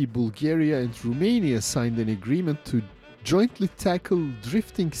 Turkey, Bulgaria, and Romania signed an agreement to jointly tackle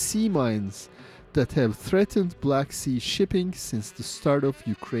drifting sea mines that have threatened Black Sea shipping since the start of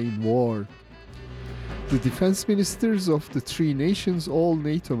Ukraine war. The defense ministers of the three nations, all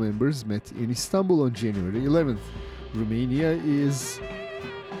NATO members, met in Istanbul on January 11th.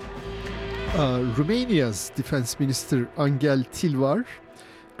 Romania's Defense Minister Angel Tilvar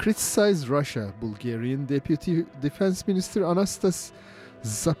criticized Russia. Bulgarian Deputy Defense Minister Anastas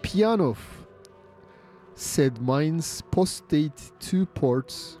Zapianov said mines post-date two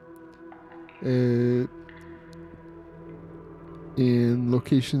ports in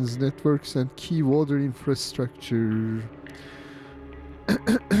locations, networks, and key water infrastructure.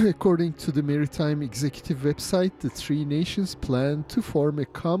 According to the Maritime Executive website, the three nations plan to form a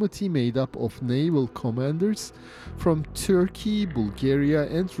committee made up of naval commanders from Turkey, Bulgaria,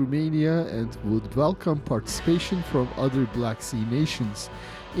 and Romania, and would welcome participation from other Black Sea nations.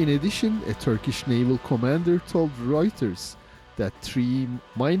 In addition, a Turkish naval commander told Reuters that 3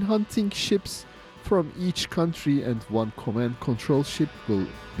 mine-hunting ships from each country and 1 command control ship will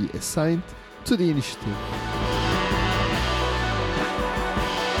be assigned to the initiative.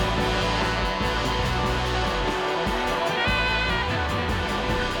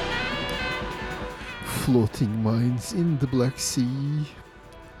 Floating mines in the Black Sea.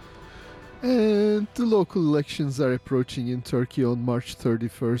 And the local elections are approaching in Turkey on March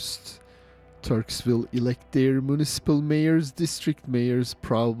 31st. Turks will elect their municipal mayors, district mayors,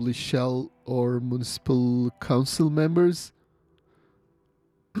 probably shall or municipal council members,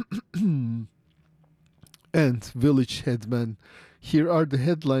 and village headmen. Here are the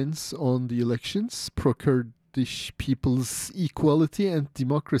headlines on the elections. Kurdish People's Equality and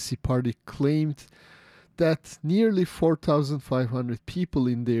Democracy Party claimed that nearly 4,500 people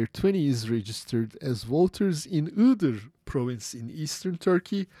in their 20s registered as voters in Iğdır province in eastern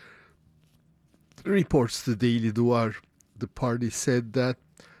Turkey, reports the Daily Duvar. The party said that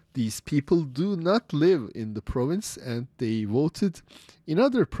these people do not live in the province and they voted in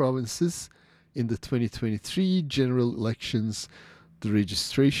other provinces in the 2023 general elections. The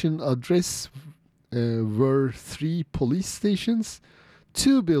registration address were 3 police stations,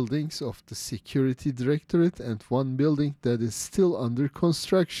 2 buildings of the Security Directorate, and 1 building that is still under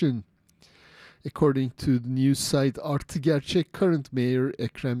construction. According to the news site Artı Gerçek, current mayor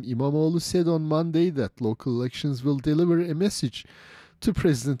Ekrem İmamoğlu said on Monday that local elections will deliver a message to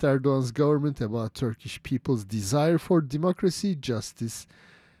President Erdogan's government about Turkish people's desire for democracy, justice,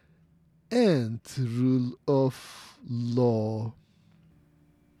 and rule of law.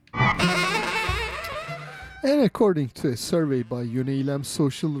 And according to a survey by Yuneylem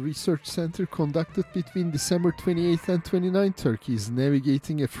Social Research Center conducted between December 28th and 29th, Turkey is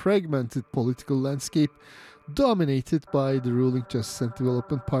navigating a fragmented political landscape dominated by the ruling Justice and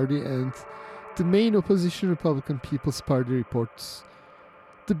Development Party and the main opposition Republican People's Party, reports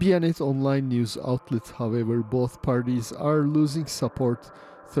the Bianet online news outlet. However, both parties are losing support.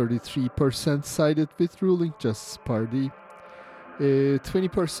 33% sided with ruling Justice Party,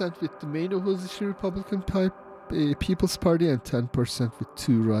 20% with the main opposition Republican People's Party, and 10% with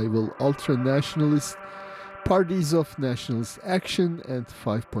 2 rival ultra-nationalist parties of Nationalist Action, and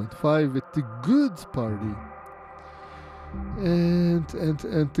 5.5% with the Good Party. And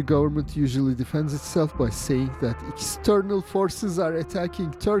the government usually defends itself by saying that external forces are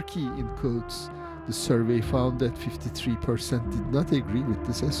attacking Turkey, in quotes. The survey found that 53% did not agree with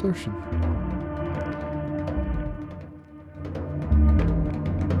this assertion.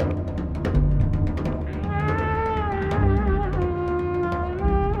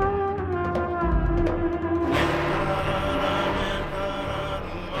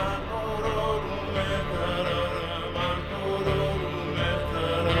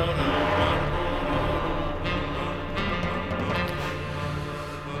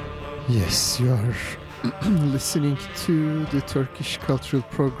 Yes, you are listening to the Turkish Cultural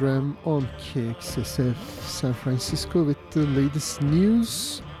Program on KXSF San Francisco with the latest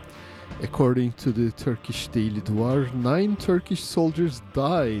news. According to the Turkish Daily Duvar, 9 Turkish soldiers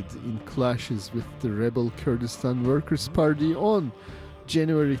died in clashes with the rebel Kurdistan Workers' Party on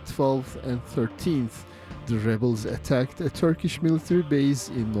January 12th and 13th. The rebels attacked a Turkish military base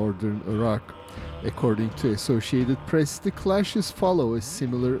in northern Iraq. According to Associated Press, the clashes follow a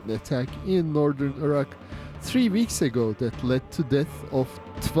similar attack in northern Iraq 3 weeks ago that led to death of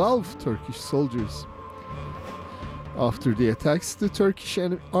 12 Turkish soldiers. After the attacks, the Turkish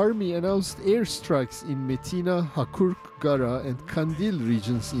army announced airstrikes in Metina, Hakurk, Gara, and Kandil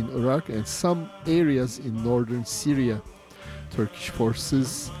regions in Iraq and some areas in northern Syria. Turkish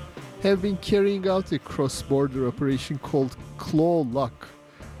forces have been carrying out a cross-border operation called Claw Luck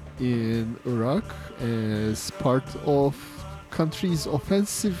in Iraq as part of country's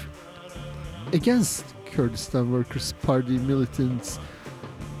offensive against Kurdistan Workers' Party militants.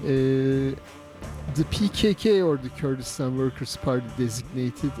 The PKK, or the Kurdistan Workers' Party,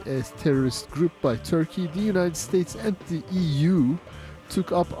 designated as terrorist group by Turkey, the United States and the EU,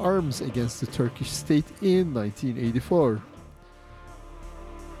 took up arms against the Turkish state in 1984.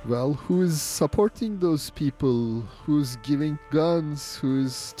 Well, who is supporting those people? Who's giving guns?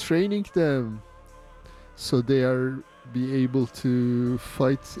 Who's training them so they are be able to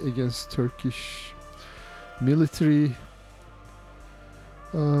fight against Turkish military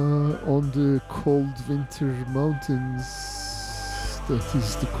on the cold winter mountains? That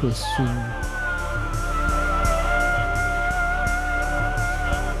is the question.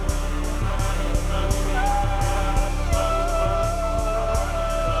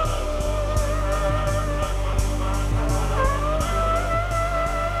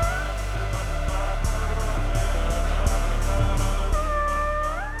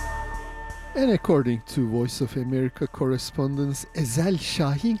 And according to Voice of America correspondents Ezel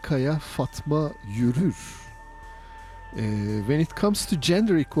Şahinkaya, Fatma Yürür. When it comes to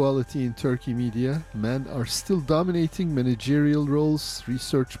gender equality in Turkey media, men are still dominating managerial roles.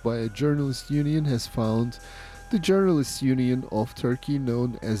 Research by a journalist union has found the Journalists Union of Turkey,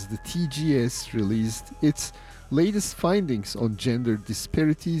 known as the TGS, released its latest findings on gender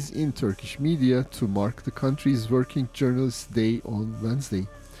disparities in Turkish media to mark the country's Working Journalists' Day on Wednesday.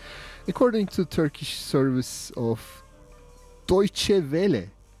 According to Turkish service of Deutsche Welle,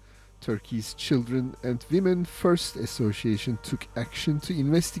 Turkey's Children and Women First Association took action to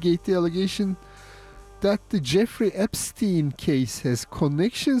investigate the allegation that the Jeffrey Epstein case has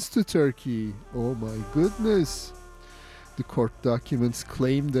connections to Turkey. Oh my goodness. The court documents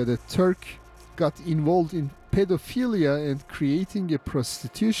claim that a Turk got involved in pedophilia and creating a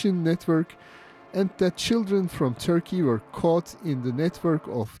prostitution network, and that children from Turkey were caught in the network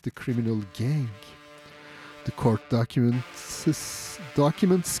of the criminal gang. The court documents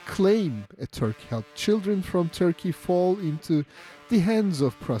claim a Turk helped children from Turkey fall into the hands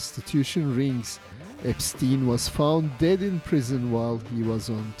of prostitution rings. Epstein was found dead in prison while he was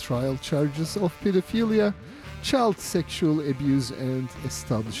on trial charges of pedophilia, child sexual abuse, and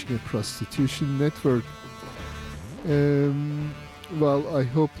establishing a prostitution network. Well, I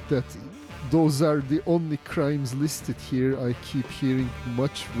hope that those are the only crimes listed here. I keep hearing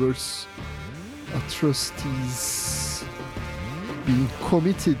much worse atrocities being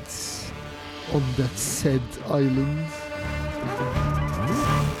committed on that said island.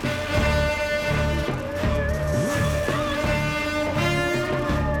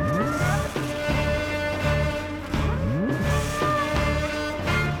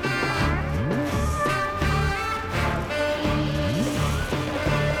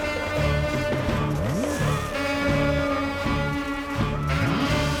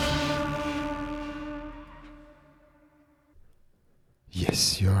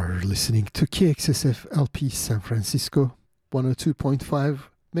 Yes, you are listening to KXSF LP San Francisco, 102.5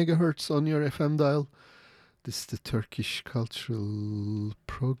 megahertz on your FM dial. This is the Turkish Cultural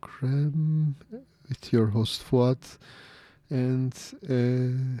Program with your host Fuad. And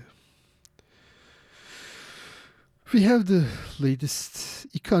we have the latest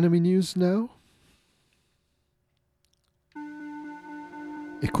economy news now.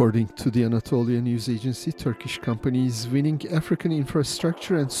 According to the Anatolia News Agency, Turkish companies winning African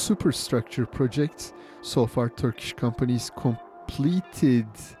infrastructure and superstructure projects. So far, Turkish companies completed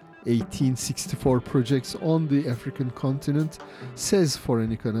 1864 projects on the African continent, says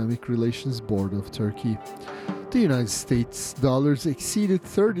Foreign Economic Relations Board of Turkey. The United States dollars exceeded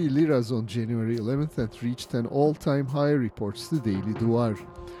 30 liras on January 11th and reached an all-time high, reports the Daily Duvar.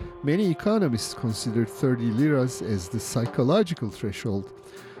 Many economists consider 30 liras as the psychological threshold.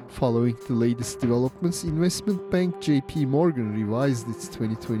 Following the latest developments, investment bank JP Morgan revised its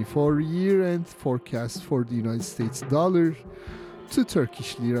 2024 year-end forecast for the United States dollar to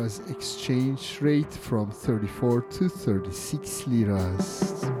Turkish lira's exchange rate from 34 to 36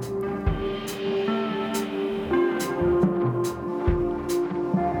 liras.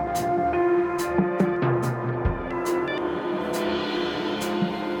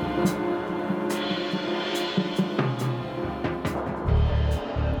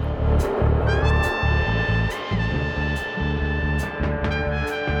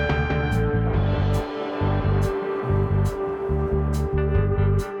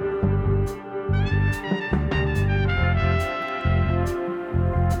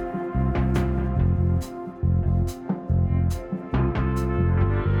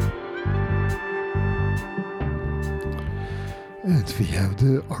 And we have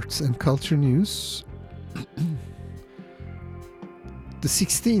the arts and culture news. The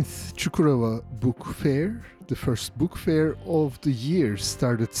 16th Çukurova Book Fair, the first book fair of the year,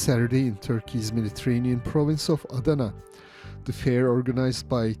 started Saturday in Turkey's Mediterranean province of Adana. The fair, organized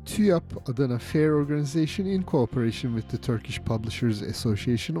by TÜYAP Adana Fair Organization in cooperation with the Turkish Publishers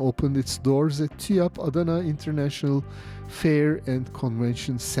Association, opened its doors at TÜYAP Adana International Fair and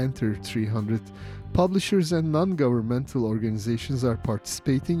Convention Center. 300 publishers and non-governmental organizations are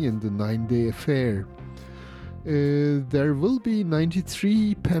participating in the 9-day affair. There will be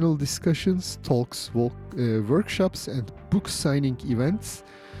 93 panel discussions, talks, workshops, and book signing events.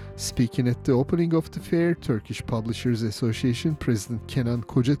 Speaking at the opening of the fair, Turkish Publishers Association President Kenan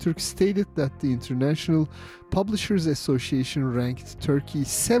Kocatürk stated that the International Publishers Association ranked Turkey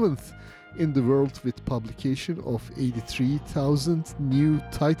 7th in the world with publication of 83,000 new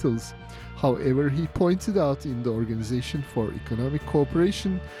titles. However, he pointed out in the Organization for Economic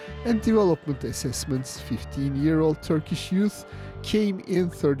Cooperation and Development Assessment's 15-year-old Turkish youth came in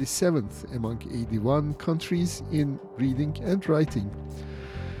 37th among 81 countries in reading and writing,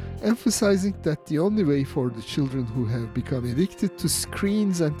 emphasizing that the only way for the children who have become addicted to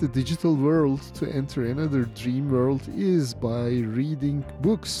screens and the digital world to enter another dream world is by reading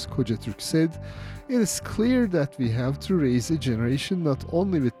books. Kocatürk said, "It is clear that we have to raise a generation not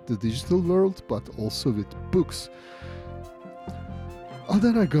only with the digital world but also with books."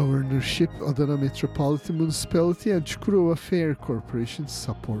 Adana Governorship, Adana Metropolitan Municipality and Çukurova Fair Corporation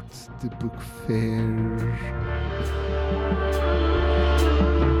support the book fair.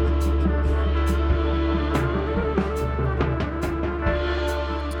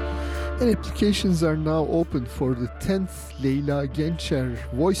 And applications are now open for the 10th Leyla Gençer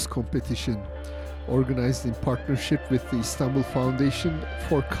Voice Competition, organized in partnership with the Istanbul Foundation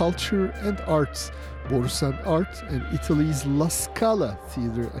for Culture and Arts, Borusan Art, and Italy's La Scala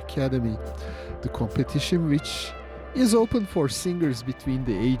Theatre Academy. The competition, which is open for singers between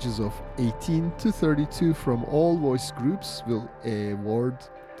the ages of 18 to 32 from all voice groups, will award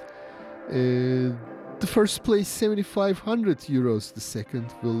the first place 7,500 euros, the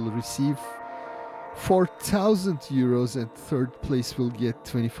second will receive 4,000 euros, and third place will get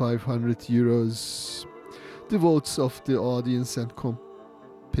 2,500 euros. The votes of the audience and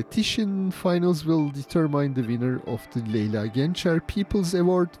competition finals will determine the winner of the Leyla Gençer People's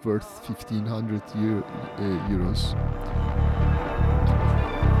Award, worth 1,500 euros.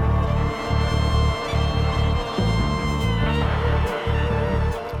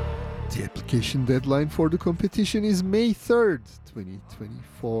 The application deadline for the competition is May 3rd,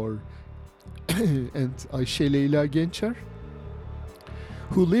 2024. And Ayşe Leyla Gençer,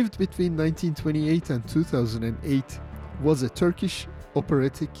 who lived between 1928 and 2008, was a Turkish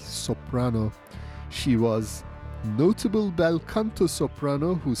operatic soprano. She was notable bel canto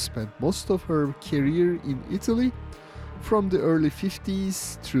soprano who spent most of her career in Italy from the early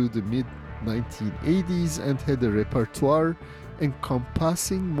 50s through the mid 1980s and had a repertoire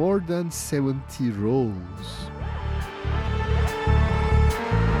encompassing more than 70 roles.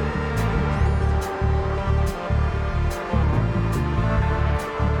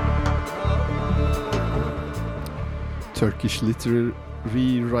 Turkish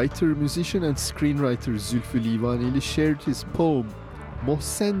literary writer, musician and screenwriter Zülfü Livaneli shared his poem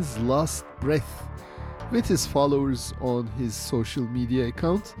Mohsen's Last Breath with his followers on his social media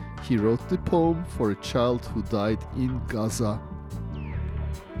account. He wrote the poem for a child who died in Gaza.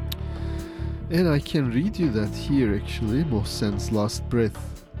 And I can read you that here actually, Mohsen's Last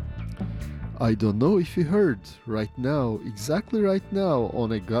Breath. I don't know if you heard, right now, exactly right now,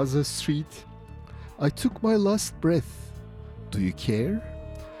 on a Gaza street, I took my last breath. Do you care?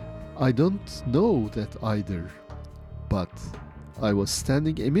 I don't know that either. But I was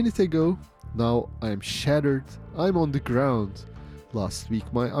standing a minute ago. Now I'm shattered. I'm on the ground. Last week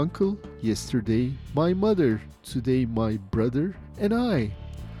my uncle, yesterday my mother, today my brother and I.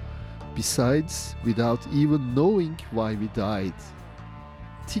 Besides, without even knowing why we died.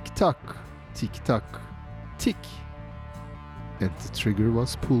 Tick-tock, tick-tock, tick. And the trigger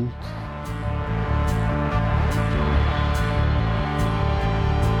was pulled.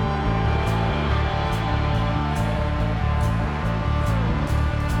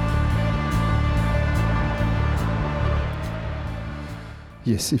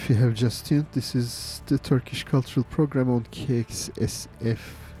 Yes, if you have just tuned, this is the Turkish Cultural Program on KXSF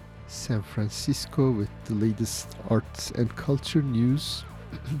San Francisco with the latest arts and culture news.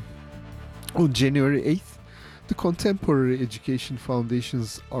 On January 8th, the Contemporary Education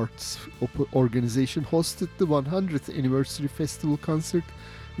Foundation's arts organization hosted the 100th anniversary festival concert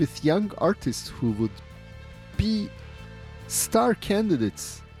with young artists who would be star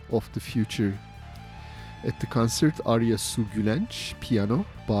candidates of the future. At the concert, Arya Su Gülenç, piano,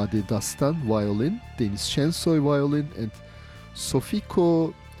 Bade Dastan, violin, Deniz Şensoy, violin, and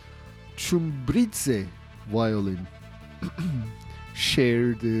Sofiko Chumbridze, violin,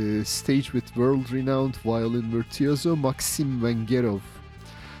 shared the stage with world-renowned violin virtuoso Maxim Vengerov.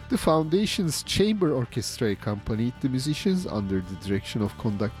 The foundation's chamber orchestra accompanied the musicians under the direction of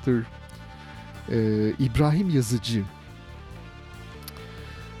conductor İbrahim Yazıcı.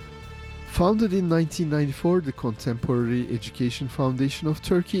 Founded in 1994, the Contemporary Education Foundation of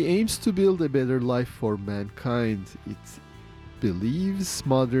Turkey aims to build a better life for mankind. It believes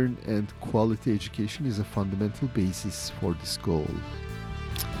modern and quality education is a fundamental basis for this goal.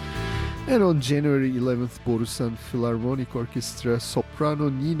 And on January 11th, Borusan Philharmonic Orchestra soprano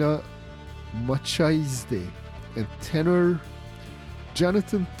Nina Machaizde and tenor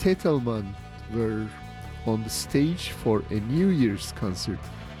Jonathan Tetelman were on the stage for a New Year's concert.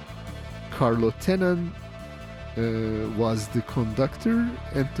 Carlo Tenan was the conductor,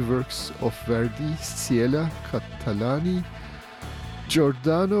 and the works of Verdi, Ciela, Catalani,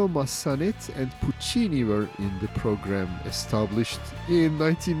 Giordano Massanet and Puccini were in the program. Established in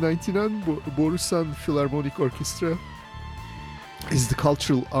 1999, Borusan Philharmonic Orchestra is the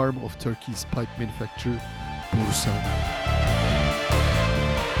cultural arm of Turkey's pipe manufacturer Borusan.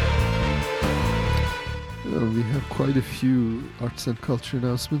 We have quite a few arts and culture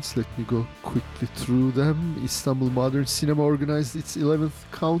announcements. Let me go quickly through them. Istanbul Modern Cinema organized its 11th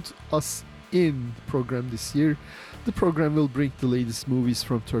Count Us In program this year. The program will bring the latest movies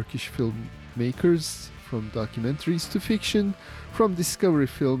from Turkish filmmakers, from documentaries to fiction, from discovery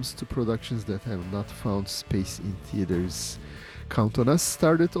films to productions that have not found space in theaters. Count on Us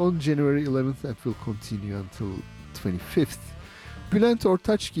started on January 11th and will continue until 25th. Bülent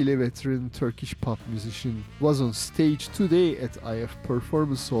Ortaçgil, a veteran Turkish pop musician, was on stage today at IF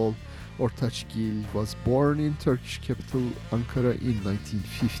Performance Hall. Ortaçgil was born in Turkish capital Ankara in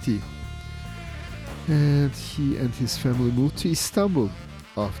 1950. And he and his family moved to Istanbul.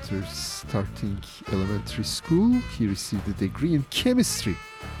 After starting elementary school, he received a degree in chemistry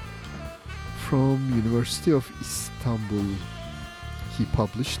from University of Istanbul. He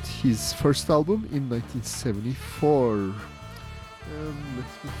published his first album in 1974.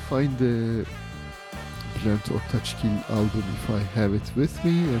 Let me find the Bülent Ortaçgil album if I have it with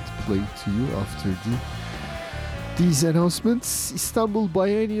me and play it to you after these announcements. Istanbul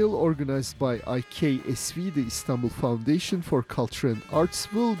Biennial, organized by IKSV, the Istanbul Foundation for Culture and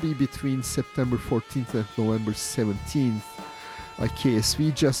Arts, will be between September 14th and November 17th.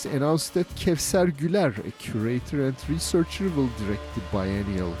 IKSV just announced that Kevser Güler, a curator and researcher, will direct the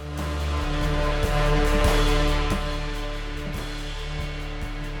biennial.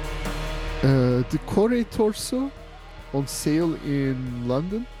 The Koray torso on sale in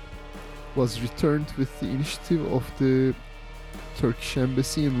London was returned with the initiative of the Turkish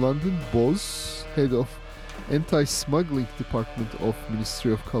Embassy in London. Boz, head of anti-smuggling department of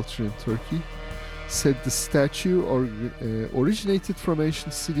Ministry of Culture in Turkey, said the statue originated from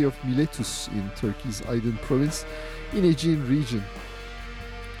ancient city of Miletus in Turkey's Aydın province in Aegean region.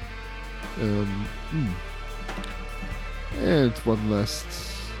 And one last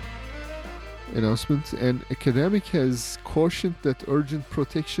announcement. An academic has cautioned that urgent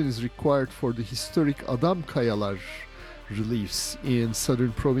protection is required for the historic Adam Kayalar reliefs in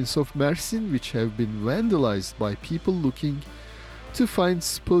southern province of Mersin, which have been vandalized by people looking to find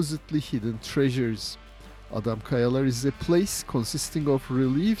supposedly hidden treasures. Adam Kayalar is a place consisting of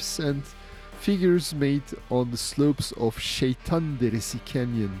reliefs and figures made on the slopes of Şeytan Deresi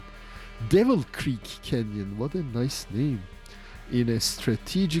Canyon, Devil Creek Canyon, what a nice name, in a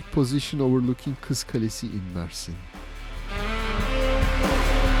strategic position overlooking Kız Kalesi in Mersin.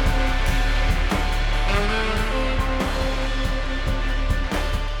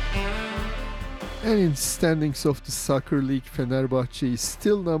 And in standings of the soccer league, Fenerbahçe is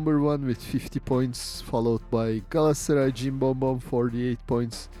still number one with 50 points, followed by Galatasaray Cimbom 48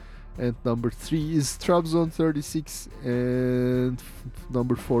 points, and number 3 is Trabzon 36, and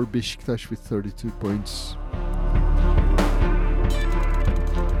number 4 Beşiktaş with 32 points.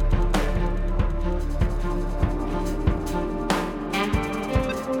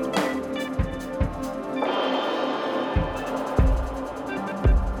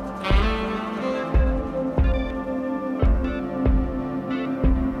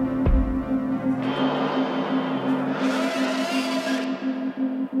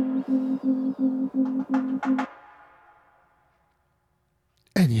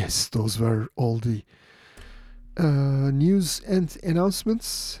 And yes, those were all the news and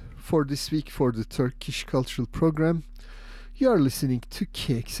announcements for this week for the Turkish Cultural Program. You are listening to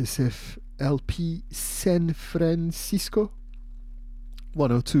KXSF LP San Francisco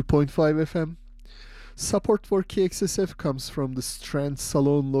 102.5 FM. Support for KXSF comes from the Strand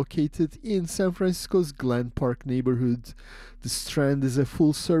Salon located in San Francisco's Glen Park neighborhood. The Strand is a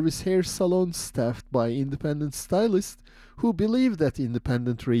full-service hair salon staffed by independent stylists who believe that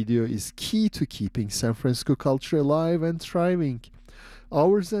independent radio is key to keeping San Francisco culture alive and thriving.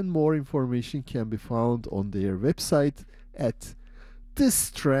 Hours and more information can be found on their website at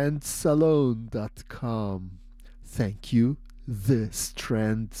thestrandsalon.com. Thank you, The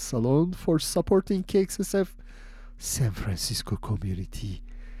Strand Salon, for supporting KXSF San Francisco Community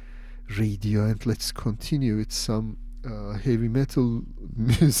Radio. And let's continue with some heavy metal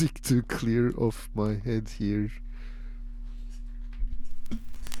music to clear off my head here.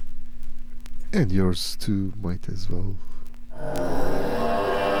 And yours too, might as well.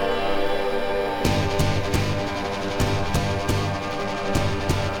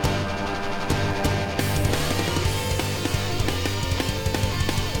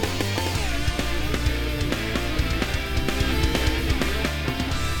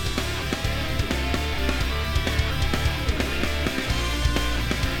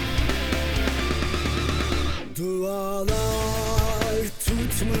 Dualar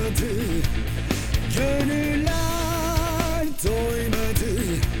tutmadı, gönüller doymadı,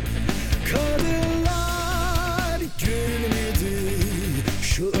 kadınlar gülmedi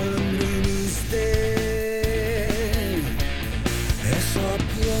şu ömrümüzde.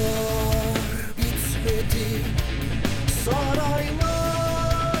 Hesaplar bitmedi,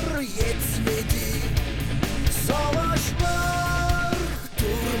 saraylar yetmedi, savaşlar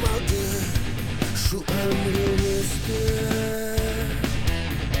durmadı şu ömrümüzde.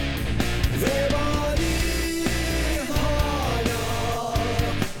 Vebali hala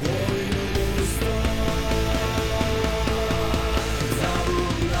boynumuzda.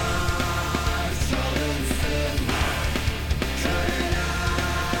 Davullar çalınsın,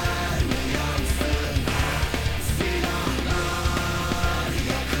 köleler uyansın, silahlar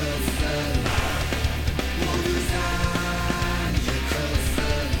yakılsın, bu düzen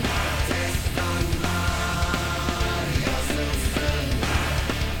yıkılsın, destanlar yazılsın.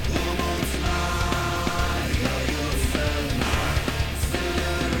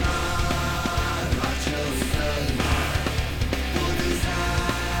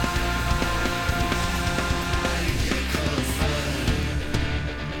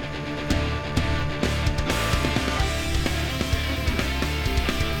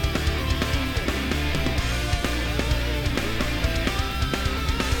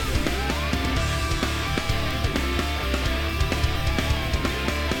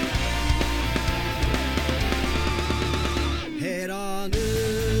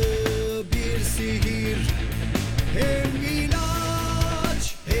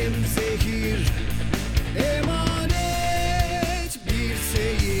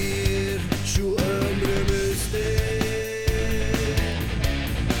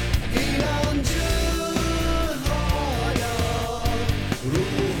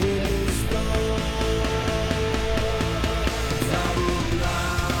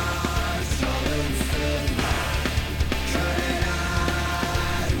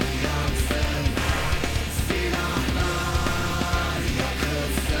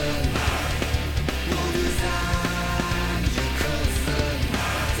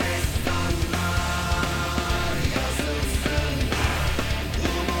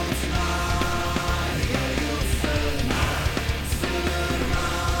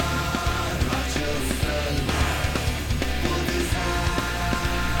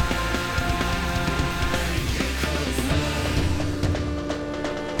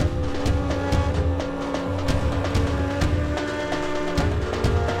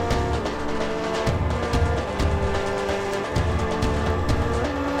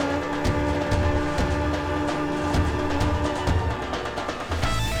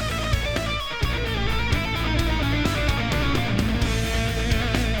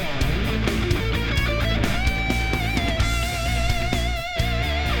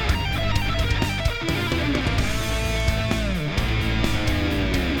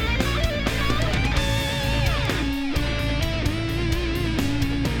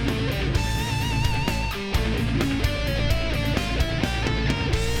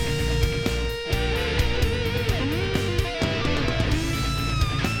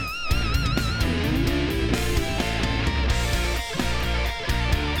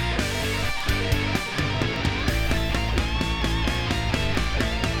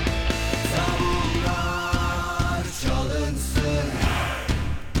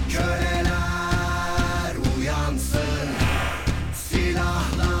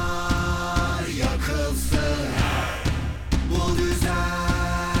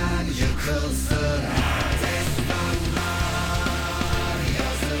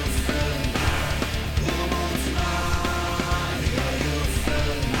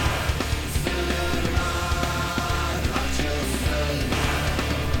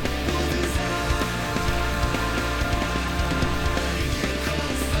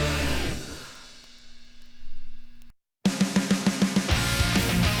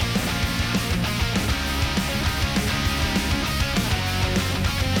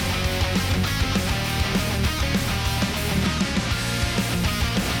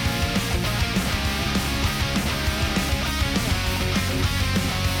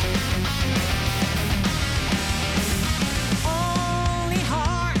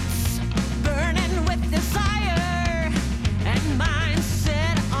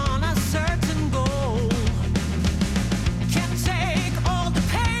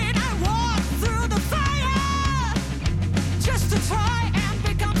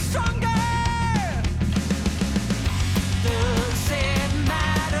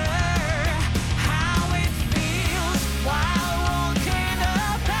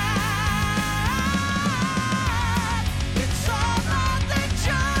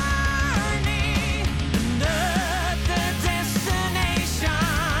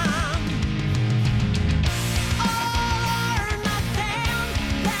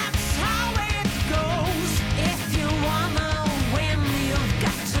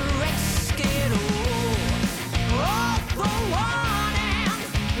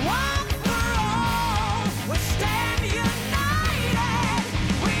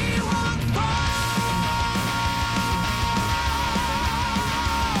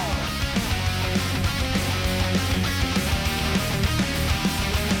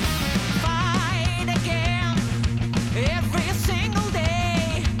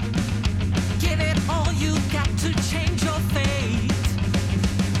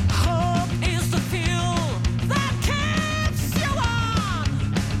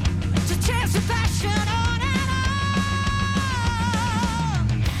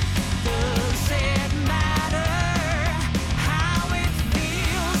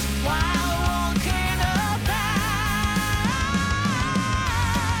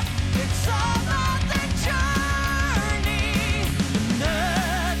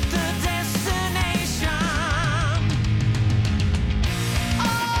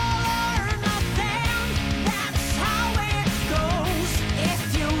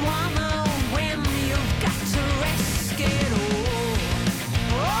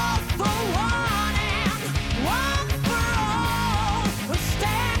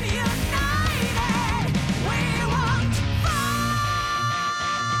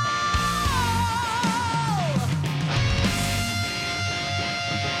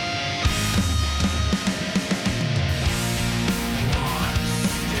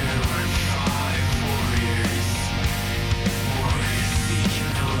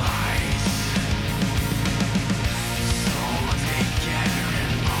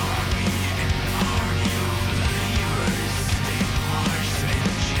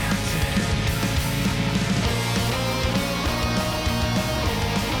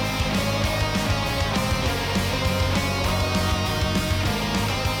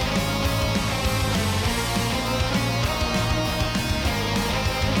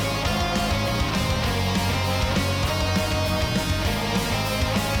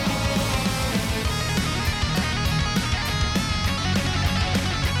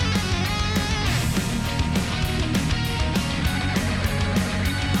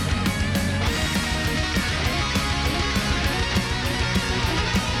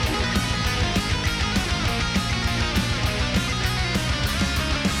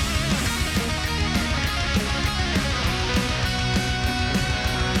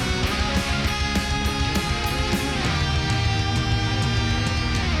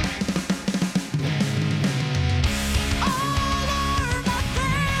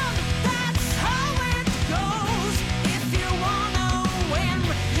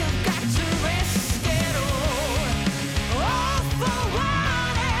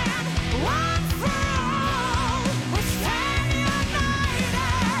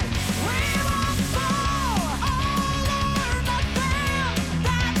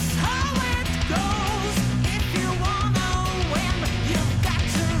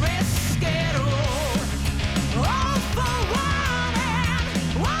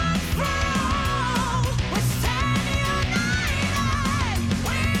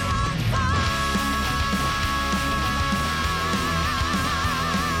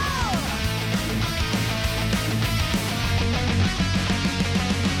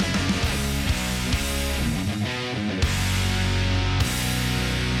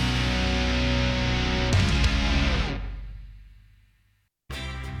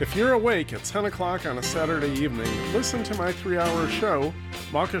 If you're awake at 10 o'clock on a Saturday evening, listen to my 3-hour show,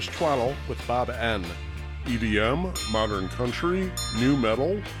 Mawkish Twaddle with Bob N. EDM, modern country, new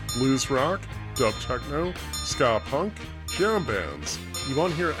metal, blues rock, dub techno, ska punk, jam bands. You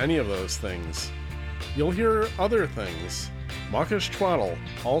won't hear any of those things. You'll hear other things. Mawkish Twaddle,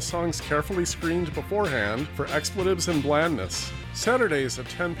 all songs carefully screened beforehand for expletives and blandness. Saturdays at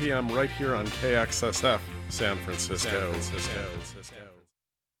 10 p.m. right here on KXSF, San Francisco.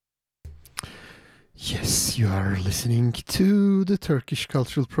 Yes, you are listening to the Turkish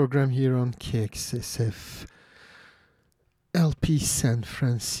Cultural Program here on KXSF LP San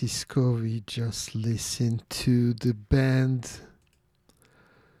Francisco. We just listened to the band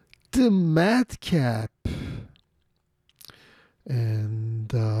The Madcap, and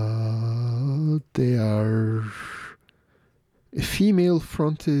they are a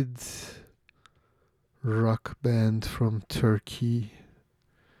female-fronted rock band from Turkey.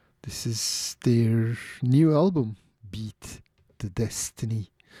 This is their new album, Beat the Destiny.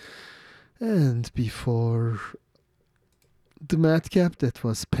 And before The Madcap, that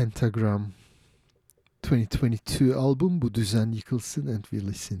was Pentagram 2022 album, Bu Düzen Yıkılsın, and we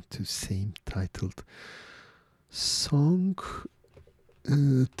listened to same titled song.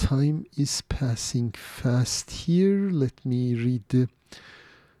 Time is passing fast here. Let me read the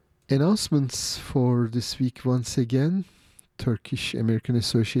announcements for this week once again. Turkish American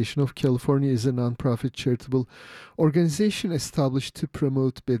Association of California is a non-profit charitable organization established to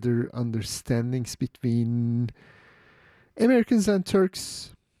promote better understandings between Americans and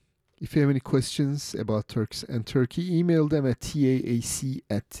Turks. If you have any questions about Turks and Turkey, email them at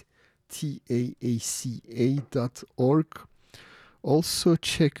taac@taaca.org. Also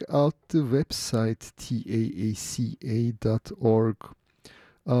check out the website taaca.org.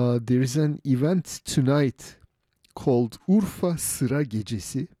 There is an event tonight called Urfa Sıra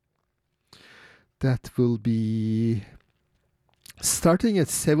Gecesi that will be starting at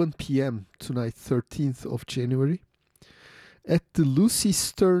 7 p.m. tonight, 13th of January, at the Lucy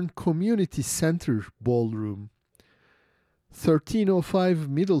Stern Community Center Ballroom, 1305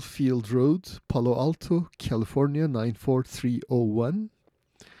 Middlefield Road, Palo Alto, California, 94301.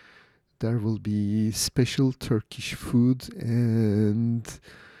 There will be special Turkish food and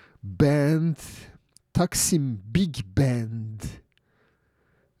band, Taksim Big Band.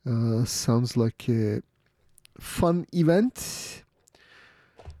 Sounds like a fun event.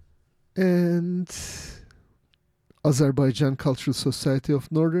 And Azerbaijan Cultural Society of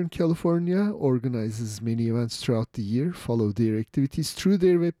Northern California organizes many events throughout the year. Follow their activities through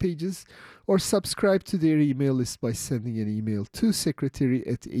their web pages or subscribe to their email list by sending an email to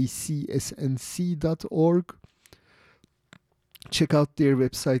secretary@acsnc.org. Check out their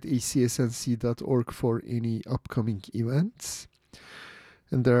website, acsnc.org, for any upcoming events.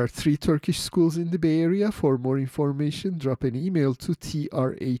 And there are 3 Turkish schools in the Bay Area. For more information, drop an email to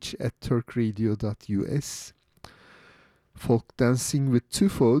trh@turkradio.us. Folk dancing with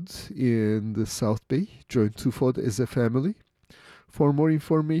Tufod in the South Bay. Join Tufod as a family. For more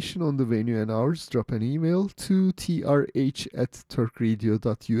information on the venue and hours, drop an email to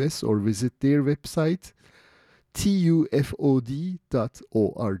trh@turkradio.us or visit their website, tufod.org.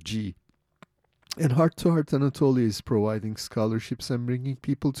 And Heart to Heart Anatolia is providing scholarships and bringing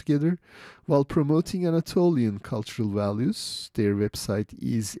people together while promoting Anatolian cultural values. Their website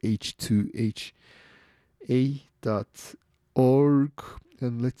is h2ha.org.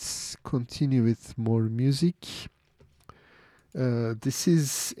 And let's continue with more music. This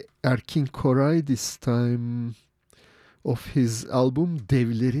is Erkin Koray, this time of his album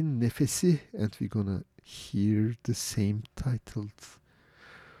Devlerin Nefesi, and we're gonna hear the same titled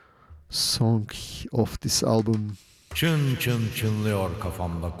song of this album. Çın çın çınlıyor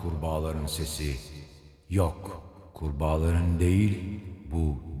kafamda kurbağaların sesi. Yok, kurbağaların değil,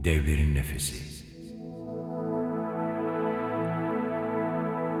 bu devlerin nefesi.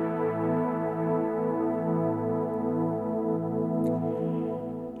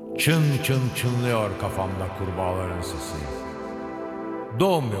 Çın çın çınlıyor kafamda kurbağaların sesi.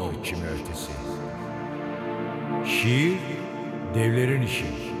 Doğmuyor içime ötesi. Şiir, devlerin işi.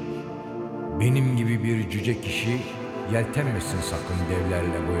 Benim gibi bir cüce kişi yeltenmesin sakın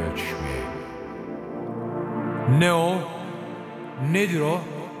devlerle boy ölçüşmeye. Ne o? Nedir o?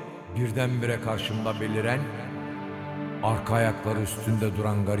 Birdenbire karşımda beliren, arka ayakları üstünde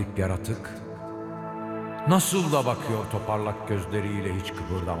duran garip yaratık. Nasıl da bakıyor toparlak gözleriyle hiç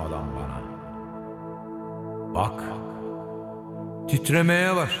kıpırdamadan bana. Bak,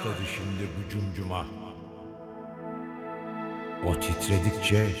 titremeye başladı şimdi bu cumcuma. O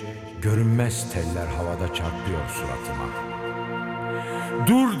titredikçe görünmez teller havada çarpıyor suratıma.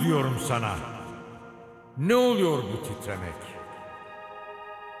 Dur diyorum sana. Ne oluyor bu titremek?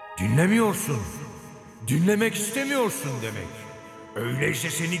 Dinlemiyorsun. Dinlemek istemiyorsun demek. Öyleyse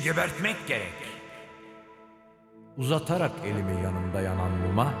seni gebertmek gerek. Uzatarak elimi yanımda yanan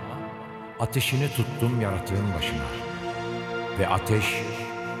muma, ateşini tuttum yaratığın başına. Ve ateş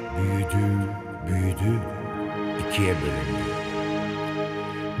büyüdü, ikiye bölündü.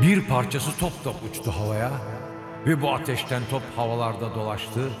 Bir parçası top top uçtu havaya ve bu ateşten top havalarda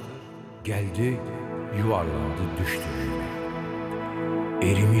dolaştı, geldi, yuvarlandı, düştü önüme.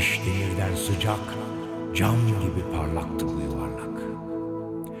 Erimiş demirden sıcak, cam gibi parlaktı bu yuvarlak.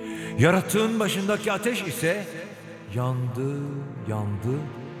 Yaratığın başındaki ateş ise yandı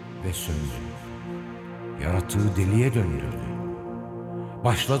ve söndü. Yaratığı deliye döndürdü.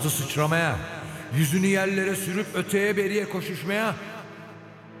 Başladı sıçramaya, yüzünü yerlere sürüp öteye beriye koşuşmaya.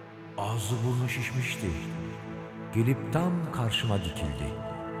 Ağzı burnu şişmişti. Gelip tam karşıma dikildi.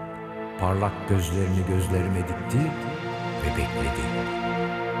 Parlak gözlerini gözlerime dikti ve bekledi.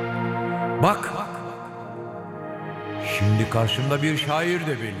 Bak! Şimdi karşımda bir şair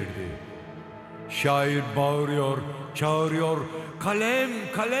de belirdi. Şair bağırıyor, çağırıyor, kalem,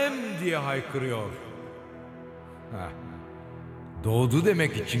 kalem diye haykırıyor. Doğdu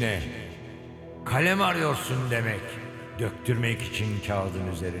demek içine. Kalem arıyorsun demek, döktürmek için kağıdın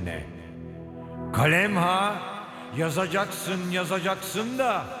üzerine. Kalem ha, yazacaksın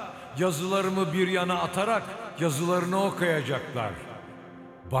da yazılarımı bir yana atarak yazılarını okuyacaklar.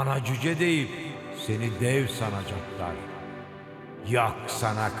 Bana cüce deyip seni dev sanacaklar. Yok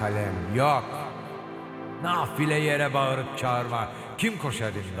sana kalem, yok. Nafile yere bağırıp çağırma, kim koşar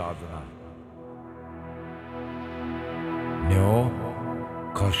imdadına? Ne o?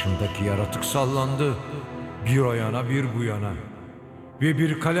 Karşımdaki yaratık sallandı. Bir o yana bir bu yana. Ve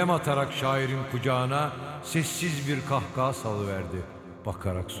bir kalem atarak şairin kucağına sessiz bir kahkaha salıverdi,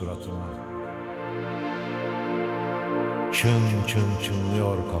 bakarak suratıma. Çın çın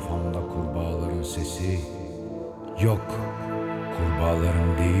çınlıyor kafamda kurbağaların sesi. Yok,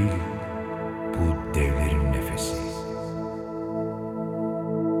 kurbağaların değil, bu devlerin nefesi.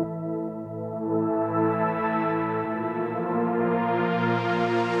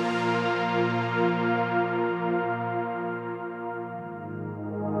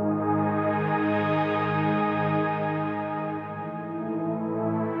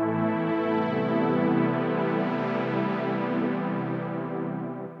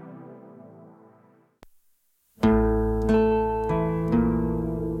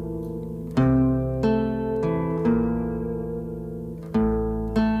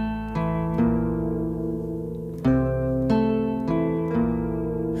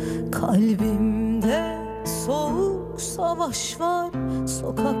 Kalbimde soğuk savaş var,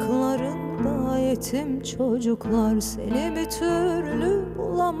 sokaklarında yetim çocuklar. Seni bir türlü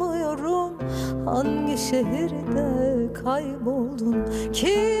bulamıyorum, hangi şehirde kayboldun?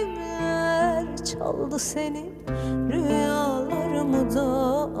 Kimler çaldı seni, rüyalarımı da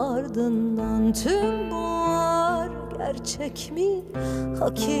ardından? Tüm bunlar gerçek mi,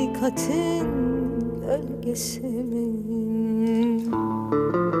 hakikatin gölgesi mi?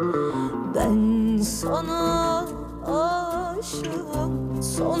 Ben sana aşığım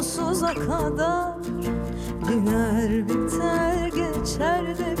sonsuza kadar. Biner biter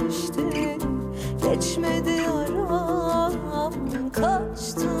geçer demiştin, geçmedi aram.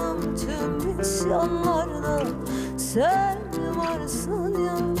 Kaçtım tüm isyanlarda, sen varsın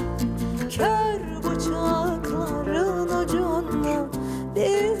ya. Kör bıçakların ucunda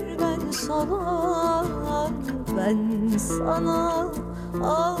bir ben salak. Ben sana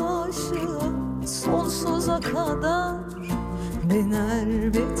aşığım sonsuza kadar.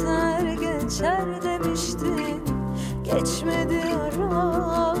 Biner biter geçer demiştin, geçmedi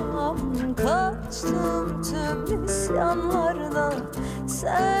aram. Kaçtım tüm isyanlarda,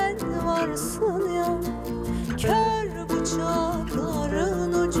 sen varsın ya. Kör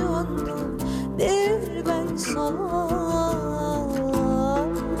bıçakların ucunda bir ben salak.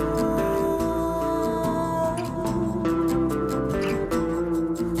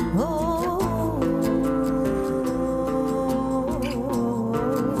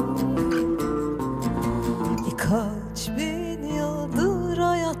 Kaç bin yıldır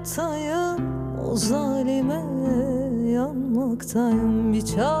hayattayım, o zalime yanmaktayım. Bir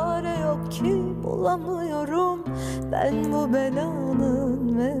çare yok ki bulamıyorum, ben bu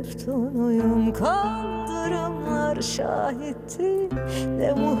belanın meftunuyum. Kaldırımlar şahitti,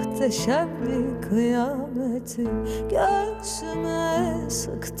 ne muhteşem bir kıyameti. Göğsüme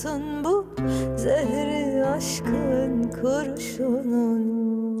sıktın bu zehri aşkın kurşununu.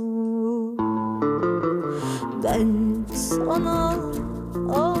 Ben sana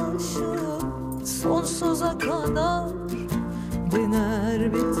aşığım sonsuza kadar.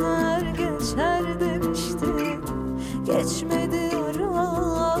 Biner biter geçer demiştin, geçmedi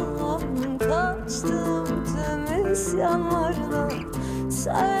aram. Kaçtım tüm isyanlarda,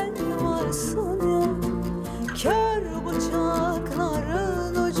 sen varsın ya. Kör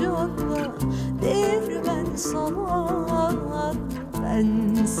bıçakların ucunda bir ben sana.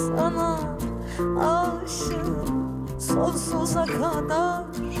 Ben sana aşığım sonsuza kadar.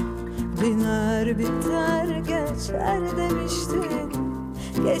 Biner biter geçer demiştin,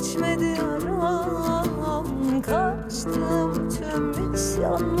 geçmedi aram. Kaçtım tüm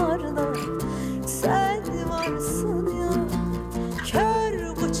isyanlarda, sen varsın ya.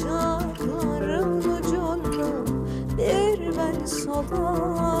 Kör bıçakların ucunda bir ben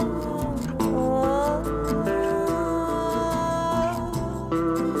sana.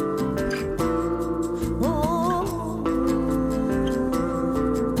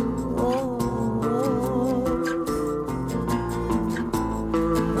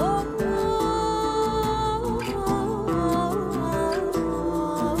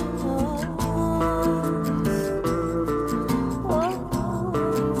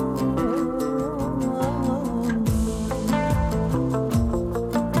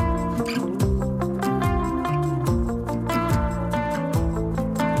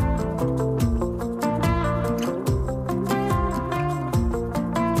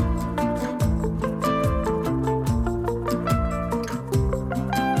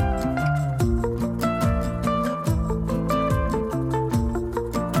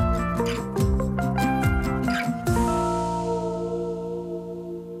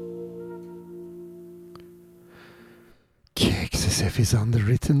 Is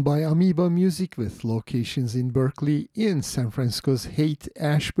underwritten by Amoeba Music with locations in Berkeley, in San Francisco's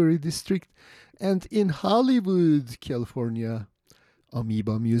Haight-Ashbury district, and in Hollywood, California.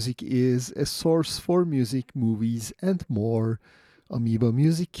 Amoeba Music is a source for music, movies, and more. Amoeba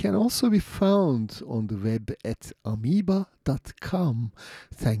Music can also be found on the web at amoeba.com.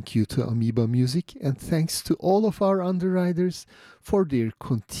 Thank you to Amoeba Music, and thanks to all of our underwriters for their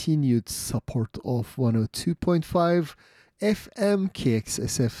continued support of 102.5 FM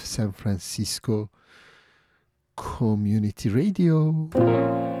KXSF San Francisco Community Radio.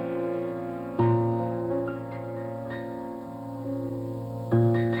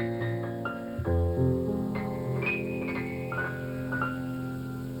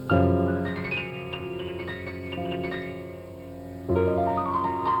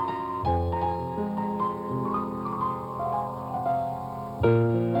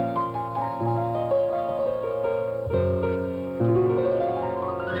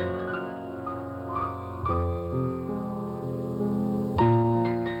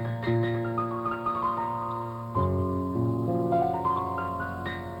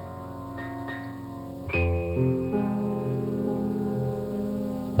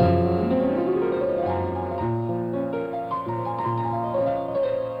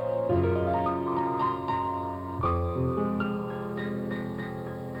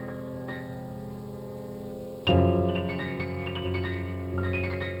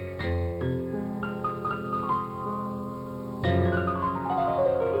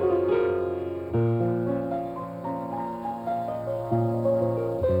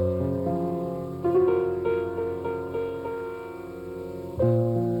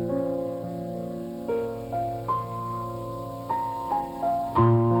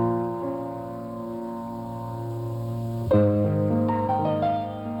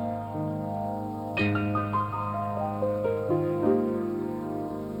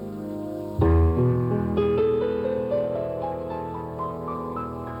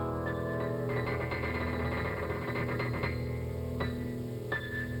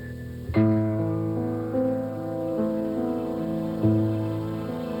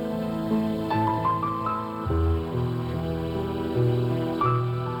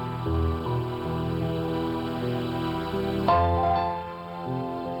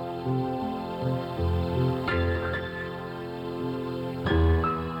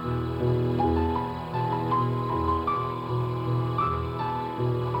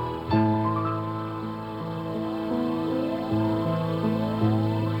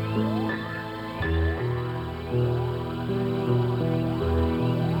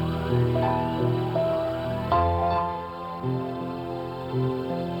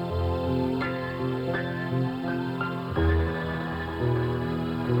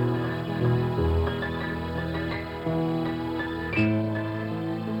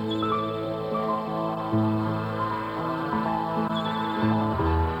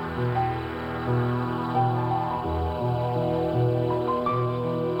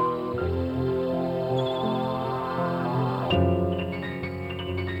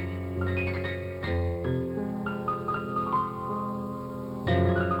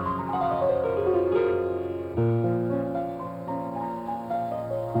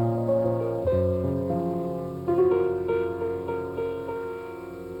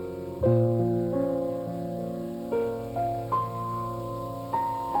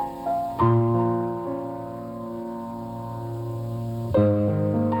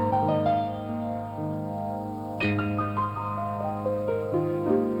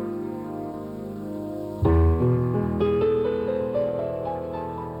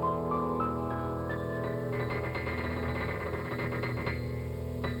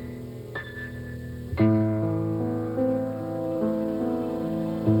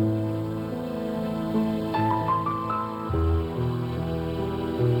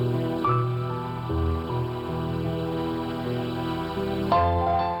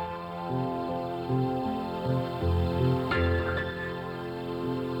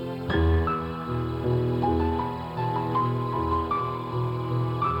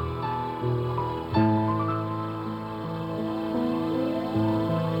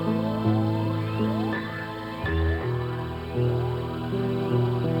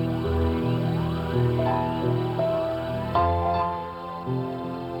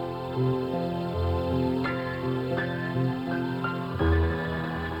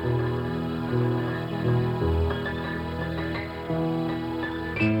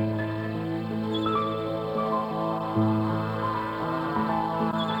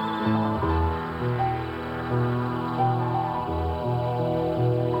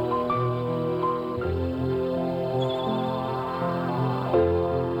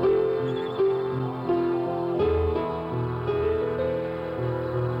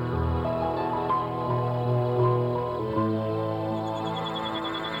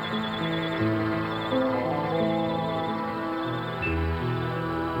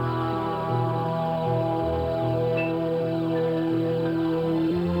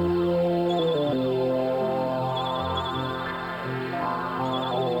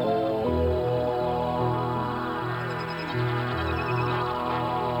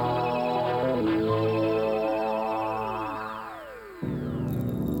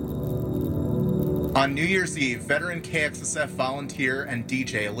 On New Year's Eve, veteran KXSF volunteer and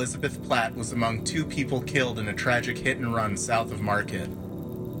DJ Elizabeth Platt was among 2 people killed in a tragic hit-and-run south of Market.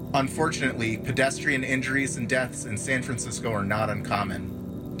 Unfortunately, pedestrian injuries and deaths in San Francisco are not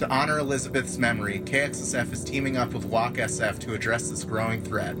uncommon. To honor Elizabeth's memory, KXSF is teaming up with Walk SF to address this growing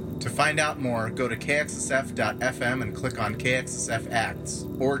threat. To find out more, go to kxsf.fm and click on KXSF Acts,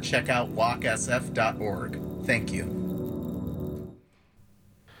 or check out walksf.org. Thank you.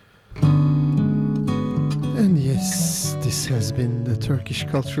 And yes, this has been the Turkish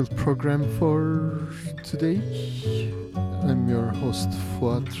Cultural Program for today. I'm your host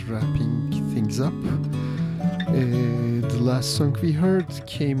Fuad, wrapping things up. The last song we heard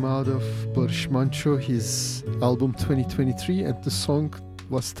came out of Barış Manço, his album 2023, and the song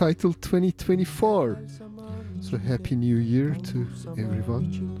was titled 2024. So Happy New Year to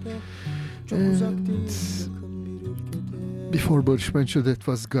everyone. And before Barış Manço, that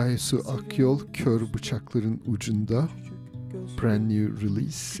was Gaye Akyol, Kör Bıçakların Ucunda. Brand new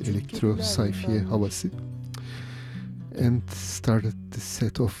release, elektro sayfiye havası. And started the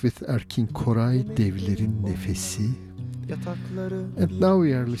set off with Erkin, Koray, Devlerin Nefesi. And now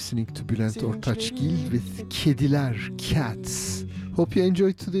we are listening to Bülent Ortaçgil with Kediler, Cats. Hope you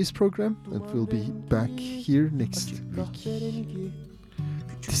enjoyed today's program, and we'll be back here next week.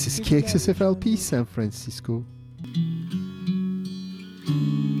 This is KXSFLP San Francisco.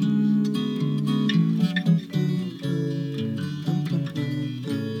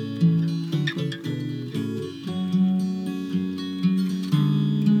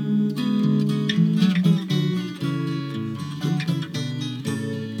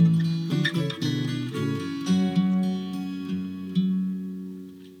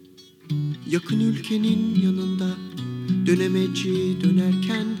 Yakın ülkenin yanında dönemeci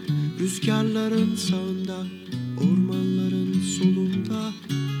dönerken rüzgarların sağında, ormanların solunda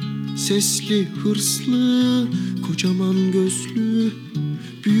sesli, hırslı, kocaman gözlü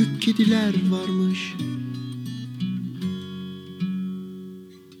büyük kediler varmış.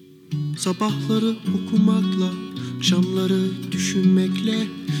 Sabahları okumakla, akşamları düşünmekle,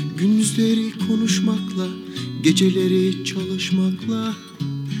 gündüzleri konuşmakla, geceleri çalışmakla,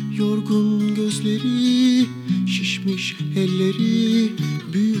 yorgun gözleri, şişmiş elleri,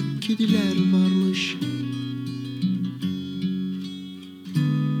 büyük kediler varmış.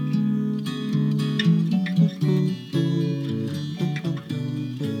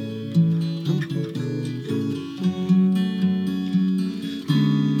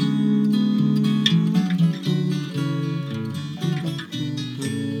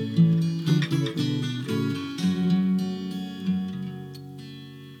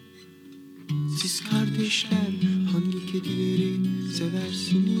 Siz kardeşler hangi kedileri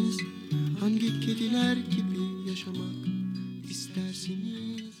seversiniz? Hangi kediler gibi yaşamak